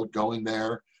 years old, going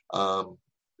there,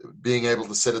 being able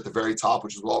to sit at the very top,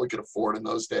 which is all we could afford in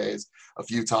those days, a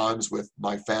few times with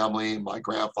my family, my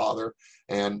grandfather,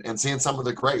 and seeing some of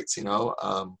the greats,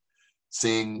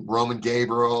 seeing Roman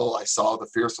Gabriel. I saw the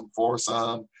Fearsome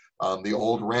Foursome, the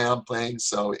old Ram playing.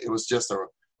 So it was just a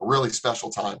really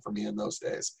special time for me in those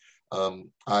days.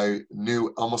 I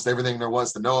knew almost everything there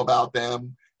was to know about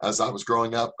them as I was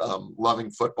growing up, loving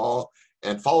football,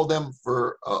 and followed them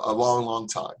for a long, long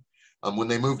time. When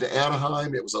they moved to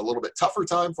Anaheim, it was a little bit tougher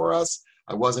time for us.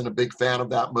 I wasn't a big fan of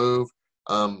that move.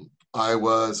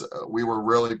 We were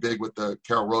really big with the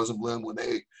Carroll Rosenbloom when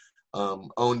they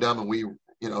owned them, and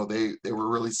they were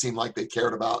really seemed like they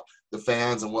cared about the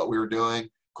fans and what we were doing.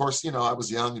 Of course, I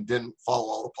was young and didn't follow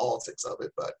all the politics of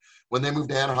it, but when they moved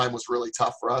to Anaheim was really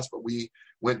tough for us, but we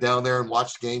went down there and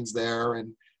watched games there,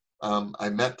 and I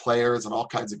met players and all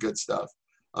kinds of good stuff.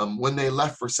 When they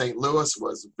left for St. Louis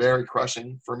was very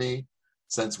crushing for me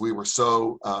since we were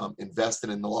so invested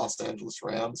in the Los Angeles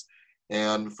Rams.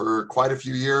 And for quite a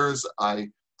few years, I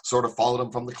sort of followed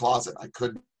them from the closet. I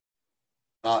could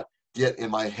not get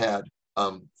in my head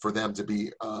for them to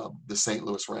be the St.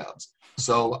 Louis Rams.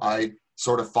 So I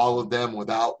sort of followed them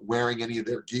without wearing any of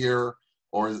their gear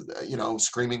or,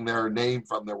 screaming their name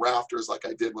from the rafters like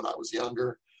I did when I was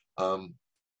younger.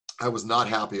 I was not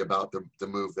happy about the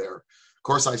move there. Of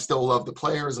course, I still love the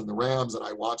players and the Rams, and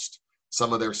I watched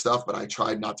some of their stuff, but I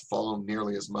tried not to follow them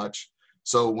nearly as much.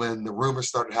 So when the rumors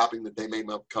started happening that they may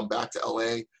come back to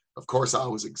LA, of course, I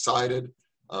was excited.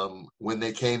 When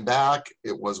they came back,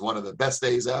 it was one of the best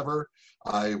days ever.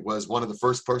 I was one of the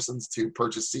first persons to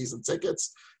purchase season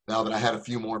tickets. Now that I had a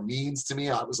few more means to me,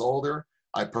 I was older.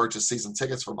 I purchased season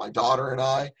tickets for my daughter and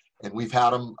I, and we've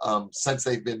had them since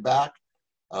they've been back.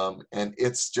 And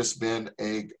it's just been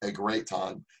a great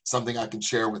time, something I can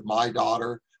share with my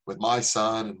daughter, with my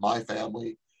son and my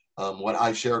family, what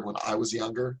I shared when I was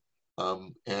younger.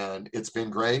 And it's been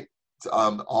great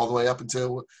all the way up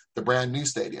until the brand new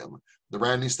stadium. The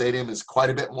brand new stadium is quite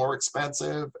a bit more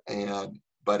expensive,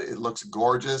 but it looks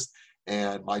gorgeous.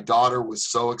 And my daughter was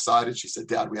so excited. She said,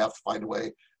 "Dad, we have to find a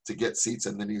way to get seats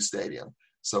in the new stadium."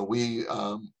 So we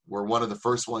were one of the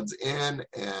first ones in,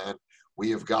 and we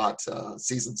have got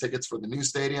season tickets for the new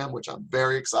stadium, which I'm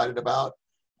very excited about.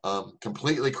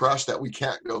 Completely crushed that we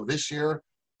can't go this year,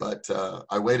 but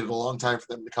I waited a long time for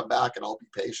them to come back, and I'll be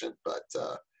patient. But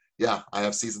yeah, I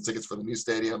have season tickets for the new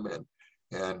stadium,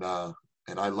 and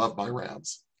I love my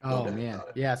Rams. Oh man,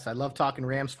 yes, I love talking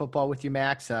Rams football with you,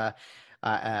 Max.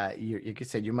 You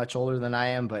said you're much older than I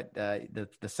am, but the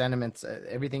sentiments,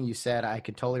 everything you said, I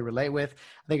could totally relate with.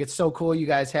 I think it's so cool you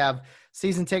guys have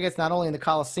season tickets, not only in the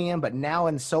Coliseum, but now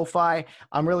in SoFi.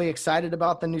 I'm really excited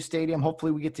about the new stadium.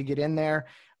 Hopefully we get in there.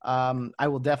 I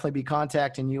will definitely be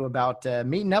contacting you about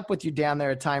meeting up with you down there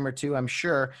a time or two, I'm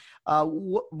sure.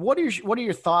 What are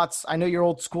your thoughts? I know you're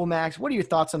old school, Max. What are your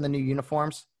thoughts on the new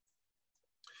uniforms?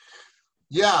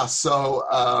 Yeah, so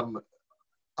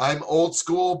I'm old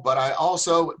school, but I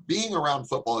also, being around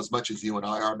football as much as you and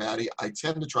I are, Maddie, I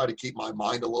tend to try to keep my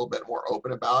mind a little bit more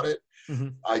open about it. Mm-hmm.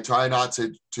 I try not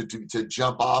to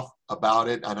jump off about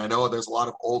it. And I know there's a lot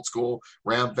of old school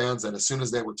Ram fans that as soon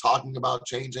as they were talking about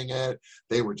changing it,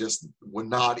 they would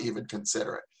not even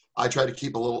consider it. I try to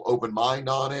keep a little open mind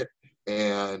on it.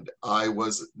 And I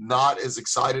was not as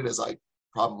excited as I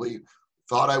probably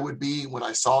thought I would be when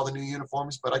I saw the new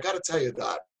uniforms, but I got to tell you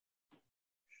that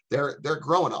they're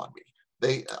growing on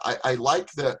me. I like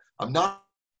I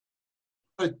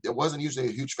wasn't usually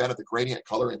a huge fan of the gradient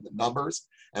color in the numbers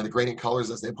and the gradient colors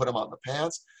as they put them on the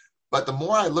pants, but the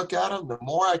more I look at them, the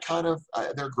more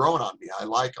they're growing on me. I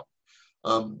like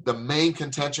them. The main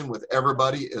contention with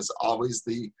everybody is always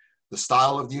the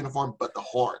style of the uniform, but the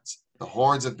horns. The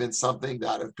horns have been something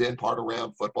that have been part of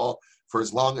Ram football for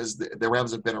as long as the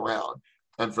Rams have been around.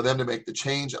 And for them to make the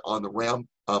change on the Ram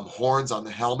horns on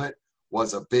the helmet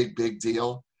was a big, big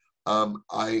deal.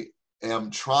 I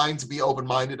am trying to be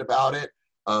open-minded about it.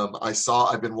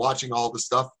 I've been watching all the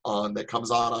stuff that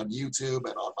comes on YouTube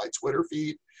and on my Twitter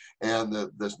feed and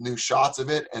the new shots of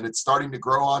it, and it's starting to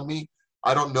grow on me.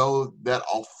 I don't know that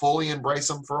I'll fully embrace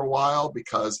them for a while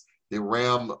because the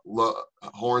Ram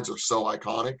horns are so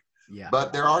iconic,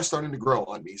 but they are starting to grow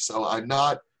on me. So I'm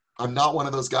not one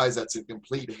of those guys that's in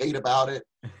complete hate about it,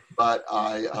 but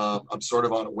I'm sort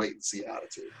of on a wait and see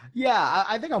attitude. Yeah,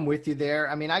 I think I'm with you there.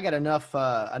 I mean, I got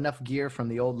enough gear from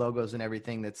the old logos and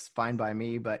everything that's fine by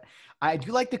me, but I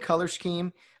do like the color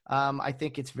scheme. I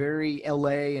think it's very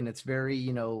LA and it's very,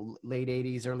 late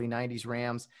 80s, early 90s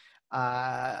Rams.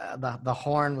 The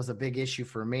horn was a big issue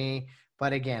for me,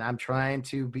 but again, I'm trying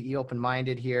to be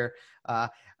open-minded here.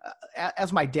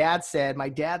 As my dad said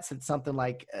something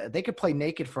like, they could play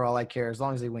naked for all I care as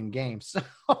long as they win games. So,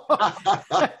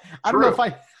 I don't know if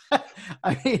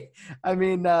I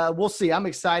mean, we'll see. I'm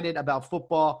excited about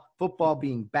football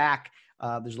being back.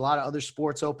 There's a lot of other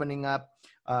sports opening up.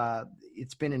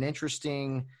 It's been an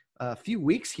interesting few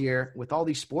weeks here with all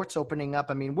these sports opening up.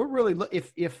 I mean, we're really,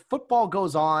 if football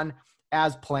goes on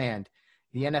as planned,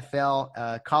 the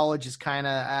NFL, college is kind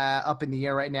of up in the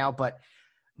air right now, but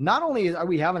not only are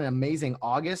we having an amazing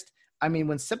August, I mean,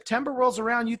 when September rolls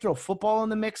around, you throw football in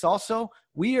the mix also,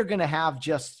 we are going to have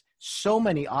just so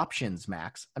many options,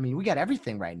 Max. I mean, we got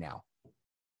everything right now.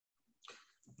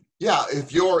 Yeah,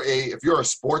 if you're a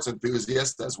sports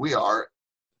enthusiast, as we are,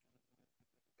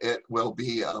 it will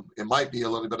be it might be a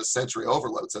little bit of sensory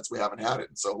overload since we haven't had it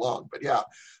in so long. But yeah,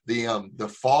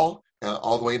 the fall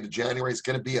all the way into January is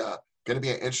going to be an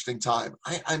interesting time.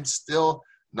 I'm still,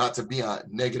 not to be a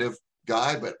negative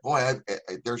guy, but boy,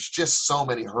 there's just so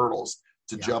many hurdles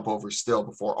to jump over still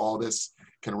before all this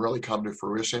can really come to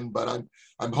fruition. But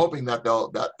I'm hoping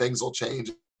that things will change,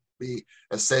 be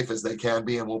as safe as they can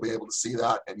be, and we'll be able to see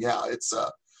that. And yeah, it's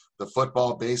the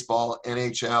football, baseball,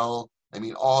 NHL. I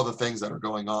mean, all the things that are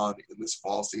going on in this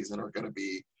fall season are going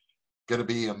to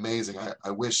be amazing.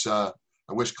 I wish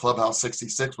I wish Clubhouse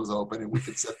 66 was open and we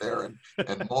could sit there and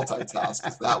multitask,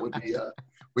 because that would be,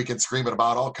 we can scream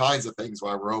about all kinds of things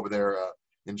while we're over there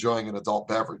enjoying an adult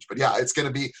beverage. But yeah,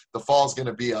 the fall's going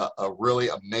to be a really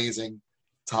amazing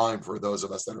time for those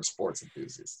of us that are sports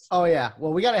enthusiasts. Oh yeah.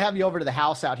 Well, we got to have you over to the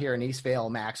house out here in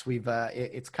Eastvale, Max. We've,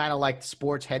 it's kind of like the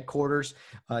sports headquarters.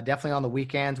 Definitely on the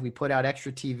weekends, we put out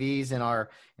extra TVs in our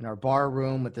bar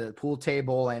room with the pool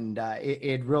table. And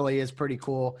it really is pretty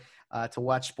cool to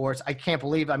watch sports. I can't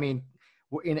believe, I mean,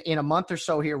 in a month or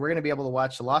so here, we're going to be able to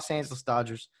watch the Los Angeles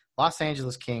Dodgers, Los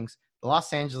Angeles Kings, the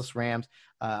Los Angeles Rams.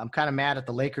 I'm kind of mad at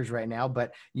the Lakers right now,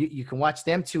 but you can watch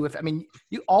them too.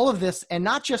 All of this, and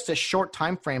not just a short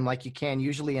time frame like you can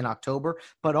usually in October,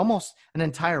 but almost an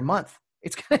entire month.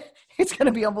 It's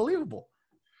gonna be unbelievable.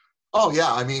 Oh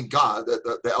yeah, I mean, God,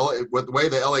 the LA, with the way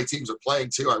the LA teams are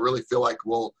playing too, I really feel like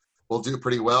we'll do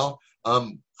pretty well.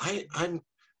 I'm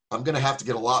gonna have to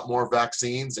get a lot more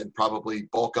vaccines and probably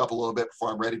bulk up a little bit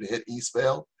before I'm ready to hit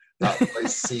Eastvale. That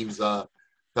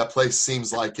place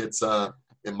seems like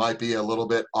it might be a little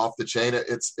bit off the chain.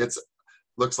 It's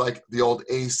looks like the old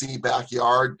AC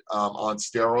backyard on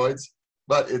steroids,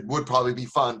 but it would probably be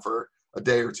fun for a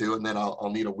day or two, and then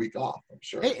I'll need a week off, I'm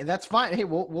sure. Hey, that's fine. Hey,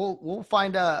 we'll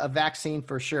find a vaccine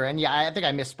for sure. And yeah, I think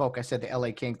I misspoke. I said the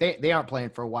LA Kings. They aren't playing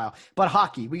for a while. But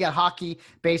hockey, we got hockey,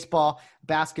 baseball,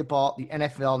 basketball, the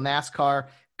NFL, NASCAR,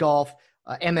 golf,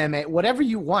 MMA, whatever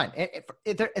you want.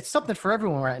 It's something for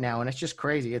everyone right now, and it's just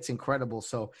crazy. It's incredible.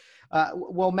 So,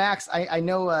 well, Max, I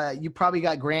know you probably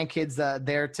got grandkids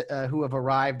there who have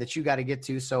arrived that you got to get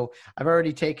to. So I've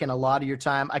already taken a lot of your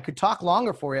time. I could talk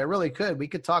longer for you. I really could. We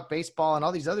could talk baseball and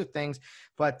all these other things,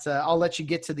 but I'll let you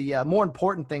get to the more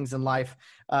important things in life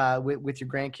with your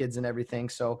grandkids and everything.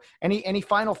 So any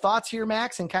final thoughts here,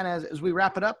 Max, and kind of as we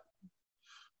wrap it up?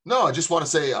 No, I just want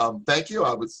to say thank you.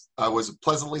 I was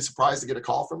pleasantly surprised to get a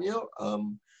call from you.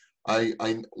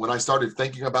 When I started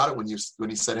thinking about it, when you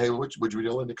said, "Hey, would you be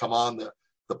willing to come on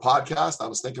the podcast?" I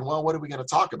was thinking, well, what are we going to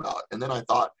talk about? And then I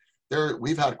thought,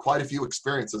 we've had quite a few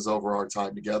experiences over our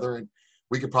time together, and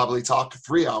we could probably talk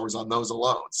 3 hours on those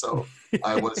alone. So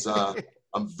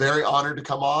I'm very honored to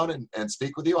come on and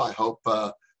speak with you. I hope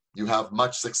you have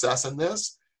much success in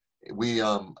this.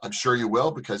 I'm sure you will,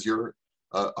 because you're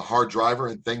a hard driver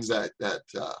and things that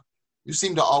you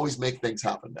seem to always make things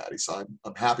happen, Maddie. So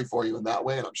I'm happy for you in that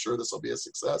way, and I'm sure this will be a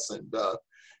success. And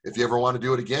if you ever want to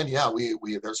do it again, yeah, we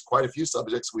there's quite a few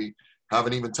subjects we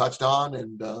haven't even touched on,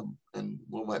 and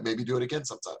we'll maybe do it again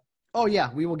sometime. Oh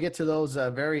yeah, we will get to those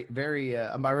very, very.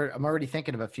 I'm already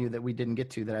thinking of a few that we didn't get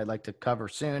to that I'd like to cover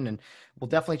soon, and we'll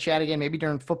definitely chat again maybe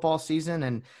during football season,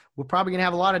 and we're probably gonna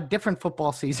have a lot of different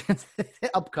football seasons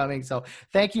upcoming. So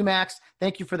thank you, Max.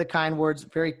 Thank you for the kind words.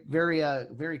 Very, very,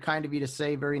 very kind of you to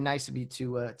say. Very nice of you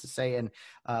to say, and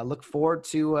look forward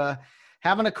to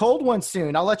having a cold one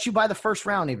soon. I'll let you buy the first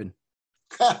round even.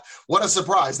 What a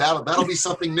surprise! That'll be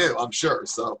something new, I'm sure.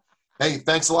 So. Hey,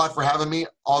 thanks a lot for having me.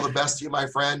 All the best to you, my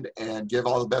friend, and give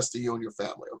all the best to you and your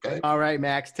family, okay? All right,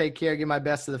 Max. Take care. Give my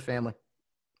best to the family.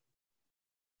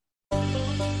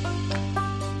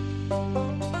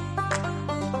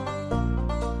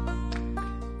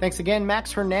 Thanks again,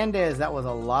 Max Hernandez. That was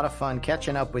a lot of fun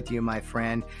catching up with you, my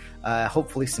friend.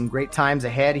 Hopefully some great times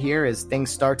ahead here as things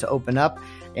start to open up.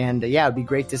 And yeah, it'd be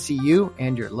great to see you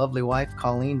and your lovely wife,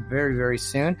 Colleen, very, very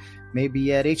soon.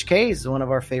 Maybe at HK's, one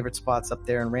of our favorite spots up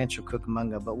there in Rancho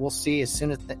Cucamonga. But we'll see as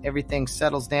soon as everything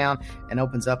settles down and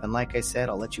opens up. And like I said,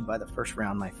 I'll let you buy the first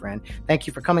round, my friend. Thank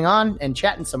you for coming on and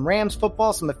chatting some Rams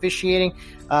football, some officiating.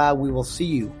 We will see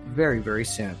you very, very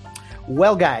soon.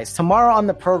 Well, guys, tomorrow on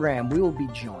the program, we will be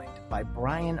joined by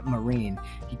Brian Marine.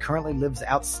 He currently lives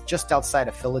just outside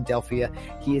of Philadelphia.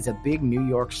 He is a big New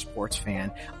York sports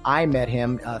fan. I met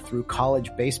him through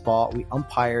college baseball. We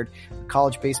umpired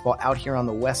college baseball out here on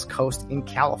the West Coast in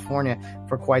California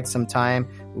for quite some time.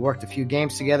 We worked a few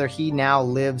games together. He now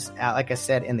lives, like I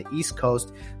said, in the East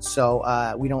Coast,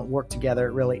 so we don't work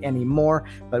together really anymore,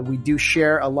 but we do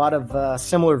share a lot of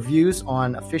similar views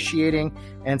on officiating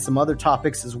and some other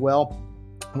topics as well.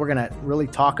 We're going to really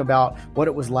talk about what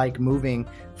it was like moving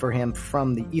for him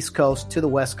from the East Coast to the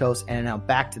West Coast and now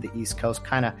back to the East Coast,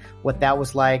 kind of what that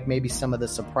was like, maybe some of the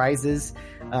surprises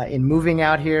in moving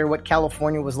out here, what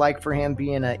California was like for him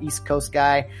being an East Coast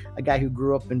guy, a guy who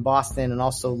grew up in Boston and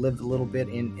also lived a little bit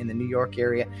in the New York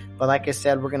area. But like I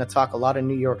said, we're going to talk a lot of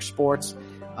New York sports,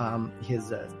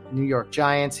 his New York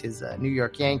Giants, his New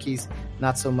York Yankees,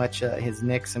 not so much his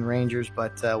Knicks and Rangers,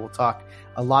 but we'll talk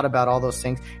a lot about all those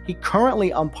things. He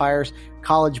currently umpires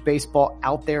college baseball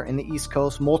out there in the East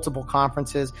Coast, multiple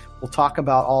conferences. We'll talk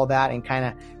about all that and kind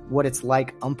of what it's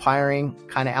like umpiring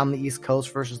kind of on the East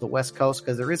Coast versus the West Coast,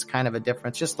 because there is kind of a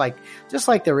difference, just like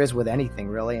there is with anything,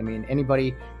 really. I mean,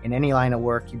 anybody in any line of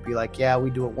work, you'd be like, yeah, we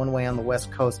do it one way on the West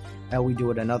Coast, now we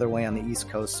do it another way on the East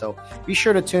Coast. So be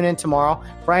sure to tune in tomorrow.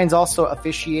 Brian's also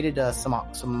officiated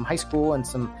some high school and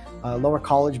some lower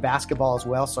college basketball as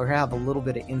well, so he'll have a little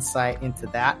bit of insight into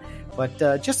that.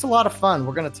 But just a lot of fun.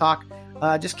 We're going to talk,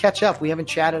 just catch up. We haven't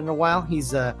chatted in a while.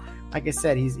 He's like I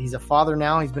said, he's a father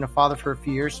now. He's been a father for a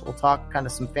few years. We'll talk kind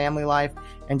of some family life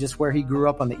and just where he grew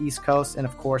up on the East Coast. And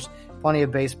of course, plenty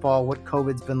of baseball, what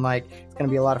COVID's been like. It's going to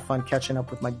be a lot of fun catching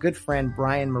up with my good friend,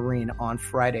 Brian Marine, on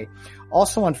Friday.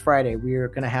 Also on Friday, we are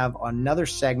going to have another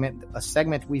segment, a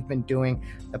segment we've been doing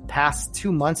the past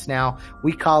 2 months now.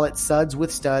 We call it Suds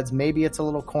with Studs. Maybe it's a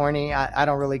little corny. I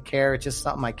don't really care. It's just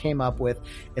something I came up with.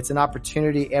 It's an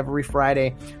opportunity every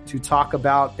Friday to talk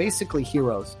about basically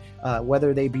heroes.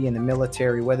 Whether they be in the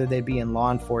military, whether they be in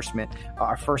law enforcement.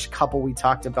 Our first couple we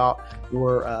talked about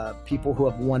were people who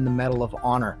have won the Medal of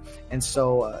Honor. And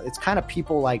so it's kind of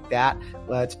people like that.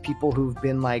 It's people who've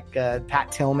been like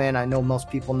Pat Tillman. I know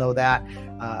most people know that,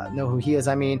 know who he is.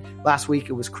 I mean, last week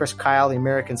it was Chris Kyle, the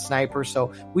American Sniper.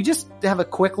 So we just have a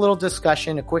quick little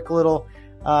discussion, a quick little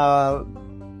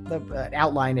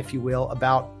outline, if you will,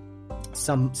 about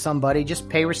somebody. Just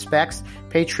pay respects,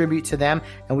 pay tribute to them.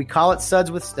 And we call it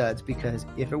Suds with Studs because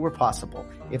if it were possible,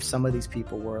 if some of these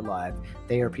people were alive,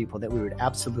 they are people that we would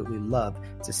absolutely love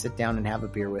to sit down and have a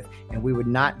beer with. And we would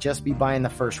not just be buying the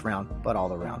first round, but all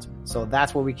the rounds. So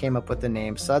that's where we came up with the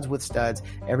name Suds with Studs.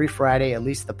 Every Friday, at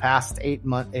least the past 8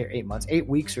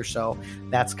 weeks or so,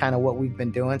 that's kind of what we've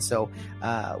been doing. So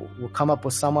we'll come up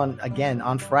with someone again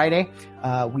on Friday.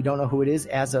 We don't know who it is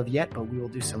as of yet, but we will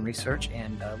do some research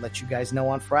and let you guys know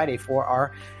on Friday for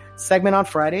our segment on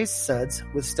Fridays, Suds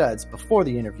with Studs, before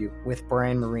the interview with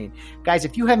Brian Marine. Guys,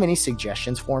 if you have any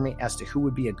suggestions for me as to who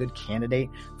would be a good candidate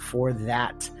for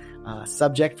that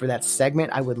subject, for that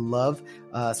segment, I would love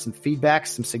some feedback,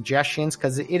 some suggestions,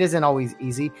 because it isn't always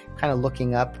easy kind of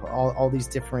looking up all these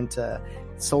different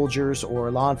soldiers or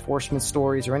law enforcement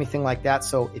stories or anything like that.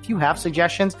 So if you have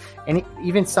suggestions, and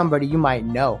even somebody you might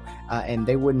know and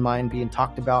they wouldn't mind being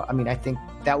talked about, I mean, I think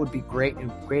that would be great,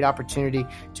 and great opportunity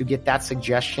to get that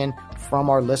suggestion from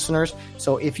our listeners.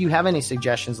 So if you have any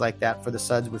suggestions like that for the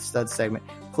Suds with Studs segment,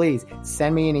 please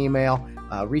send me an email,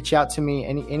 reach out to me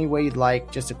any way you'd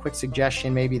like, just a quick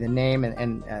suggestion, maybe the name,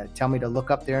 and tell me to look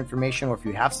up their information, or if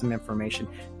you have some information,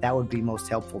 that would be most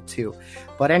helpful too.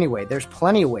 But anyway, there's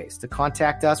plenty of ways to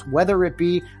contact us, whether it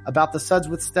be about the Suds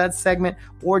with Studs segment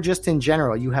or just in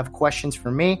general. You have questions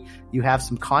for me, you have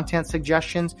some content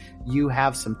suggestions, you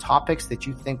have some topics that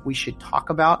you think we should talk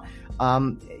about.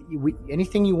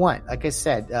 Anything you want. Like I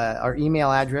said, our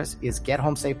email address is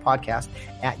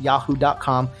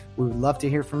gethomesafepodcast@yahoo.com. We would love to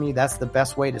hear from you. That's the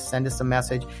best way to send us a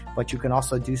message, but you can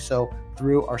also do so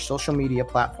through our social media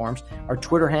platforms. Our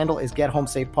Twitter handle is Get Home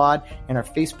Safe Pod, and our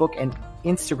Facebook and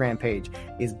Instagram page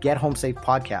is Get Home Safe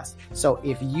Podcast. So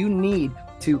if you need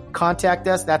to contact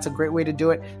us, that's a great way to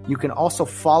do it. You can also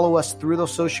follow us through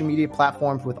those social media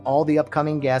platforms with all the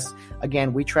upcoming guests.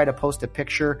 Again, we try to post a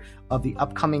picture of the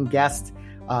upcoming guest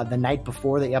the night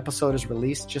before the episode is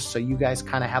released, just so you guys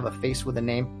kind of have a face with a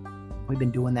name. We've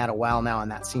been doing that a while now,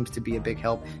 and that seems to be a big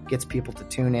help, gets people to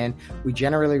tune in. We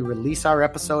generally release our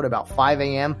episode about 5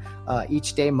 a.m.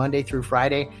 Each day, Monday through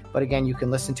Friday. But again, you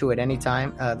can listen to it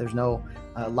anytime. There's no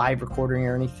live recording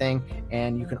or anything,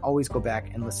 and you can always go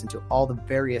back and listen to all the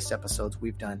various episodes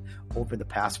we've done over the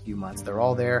past few months. They're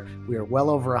all there. We are well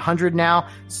over 100 now,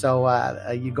 so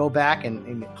you go back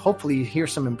and hopefully you hear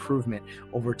some improvement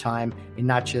over time in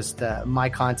not just my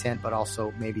content, but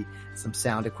also maybe some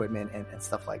sound equipment and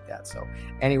stuff like that. So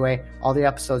anyway, all the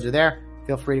episodes are there.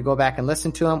 Feel free to go back and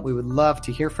listen to them. We would love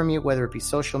to hear from you, whether it be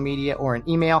social media or an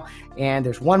email. And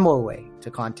there's one more way to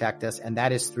contact us, and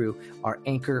that is through our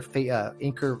Anchor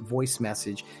voice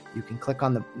message. You can click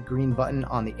on the green button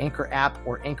on the Anchor app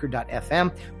or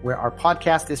anchor.fm where our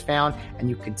podcast is found, and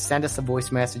you can send us a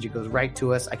voice message. It goes right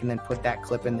to us. I can then put that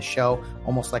clip in the show,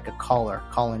 almost like a caller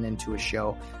calling into a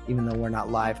show. Even though we're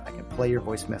not live, I can play your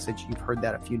voice message. You've heard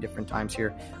that a few different times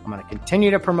here. I'm going to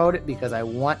continue to promote it because I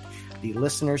want the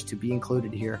listeners to be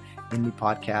included here in the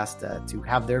podcast, to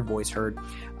have their voice heard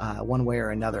one way or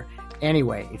another.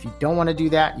 Anyway, if you don't want to do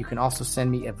that, you can also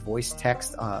send me a voice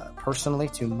text personally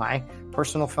to my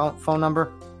personal phone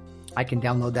number. I can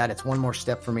download that. It's one more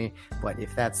step for me, but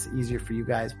if that's easier for you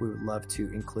guys, we would love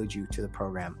to include you to the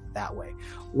program that way.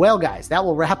 Well, guys, that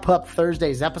will wrap up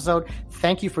Thursday's episode.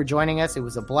 Thank you for joining us. It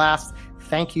was a blast.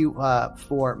 Thank you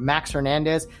for Max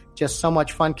Hernandez. Just so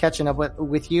much fun catching up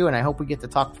with you, and I hope we get to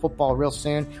talk football real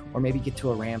soon, or maybe get to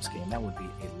a Rams game. That would be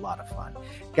a lot of fun.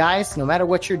 Guys, no matter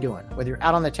what you're doing, whether you're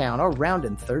out on the town or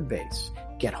rounding third base,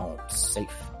 get home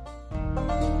safe.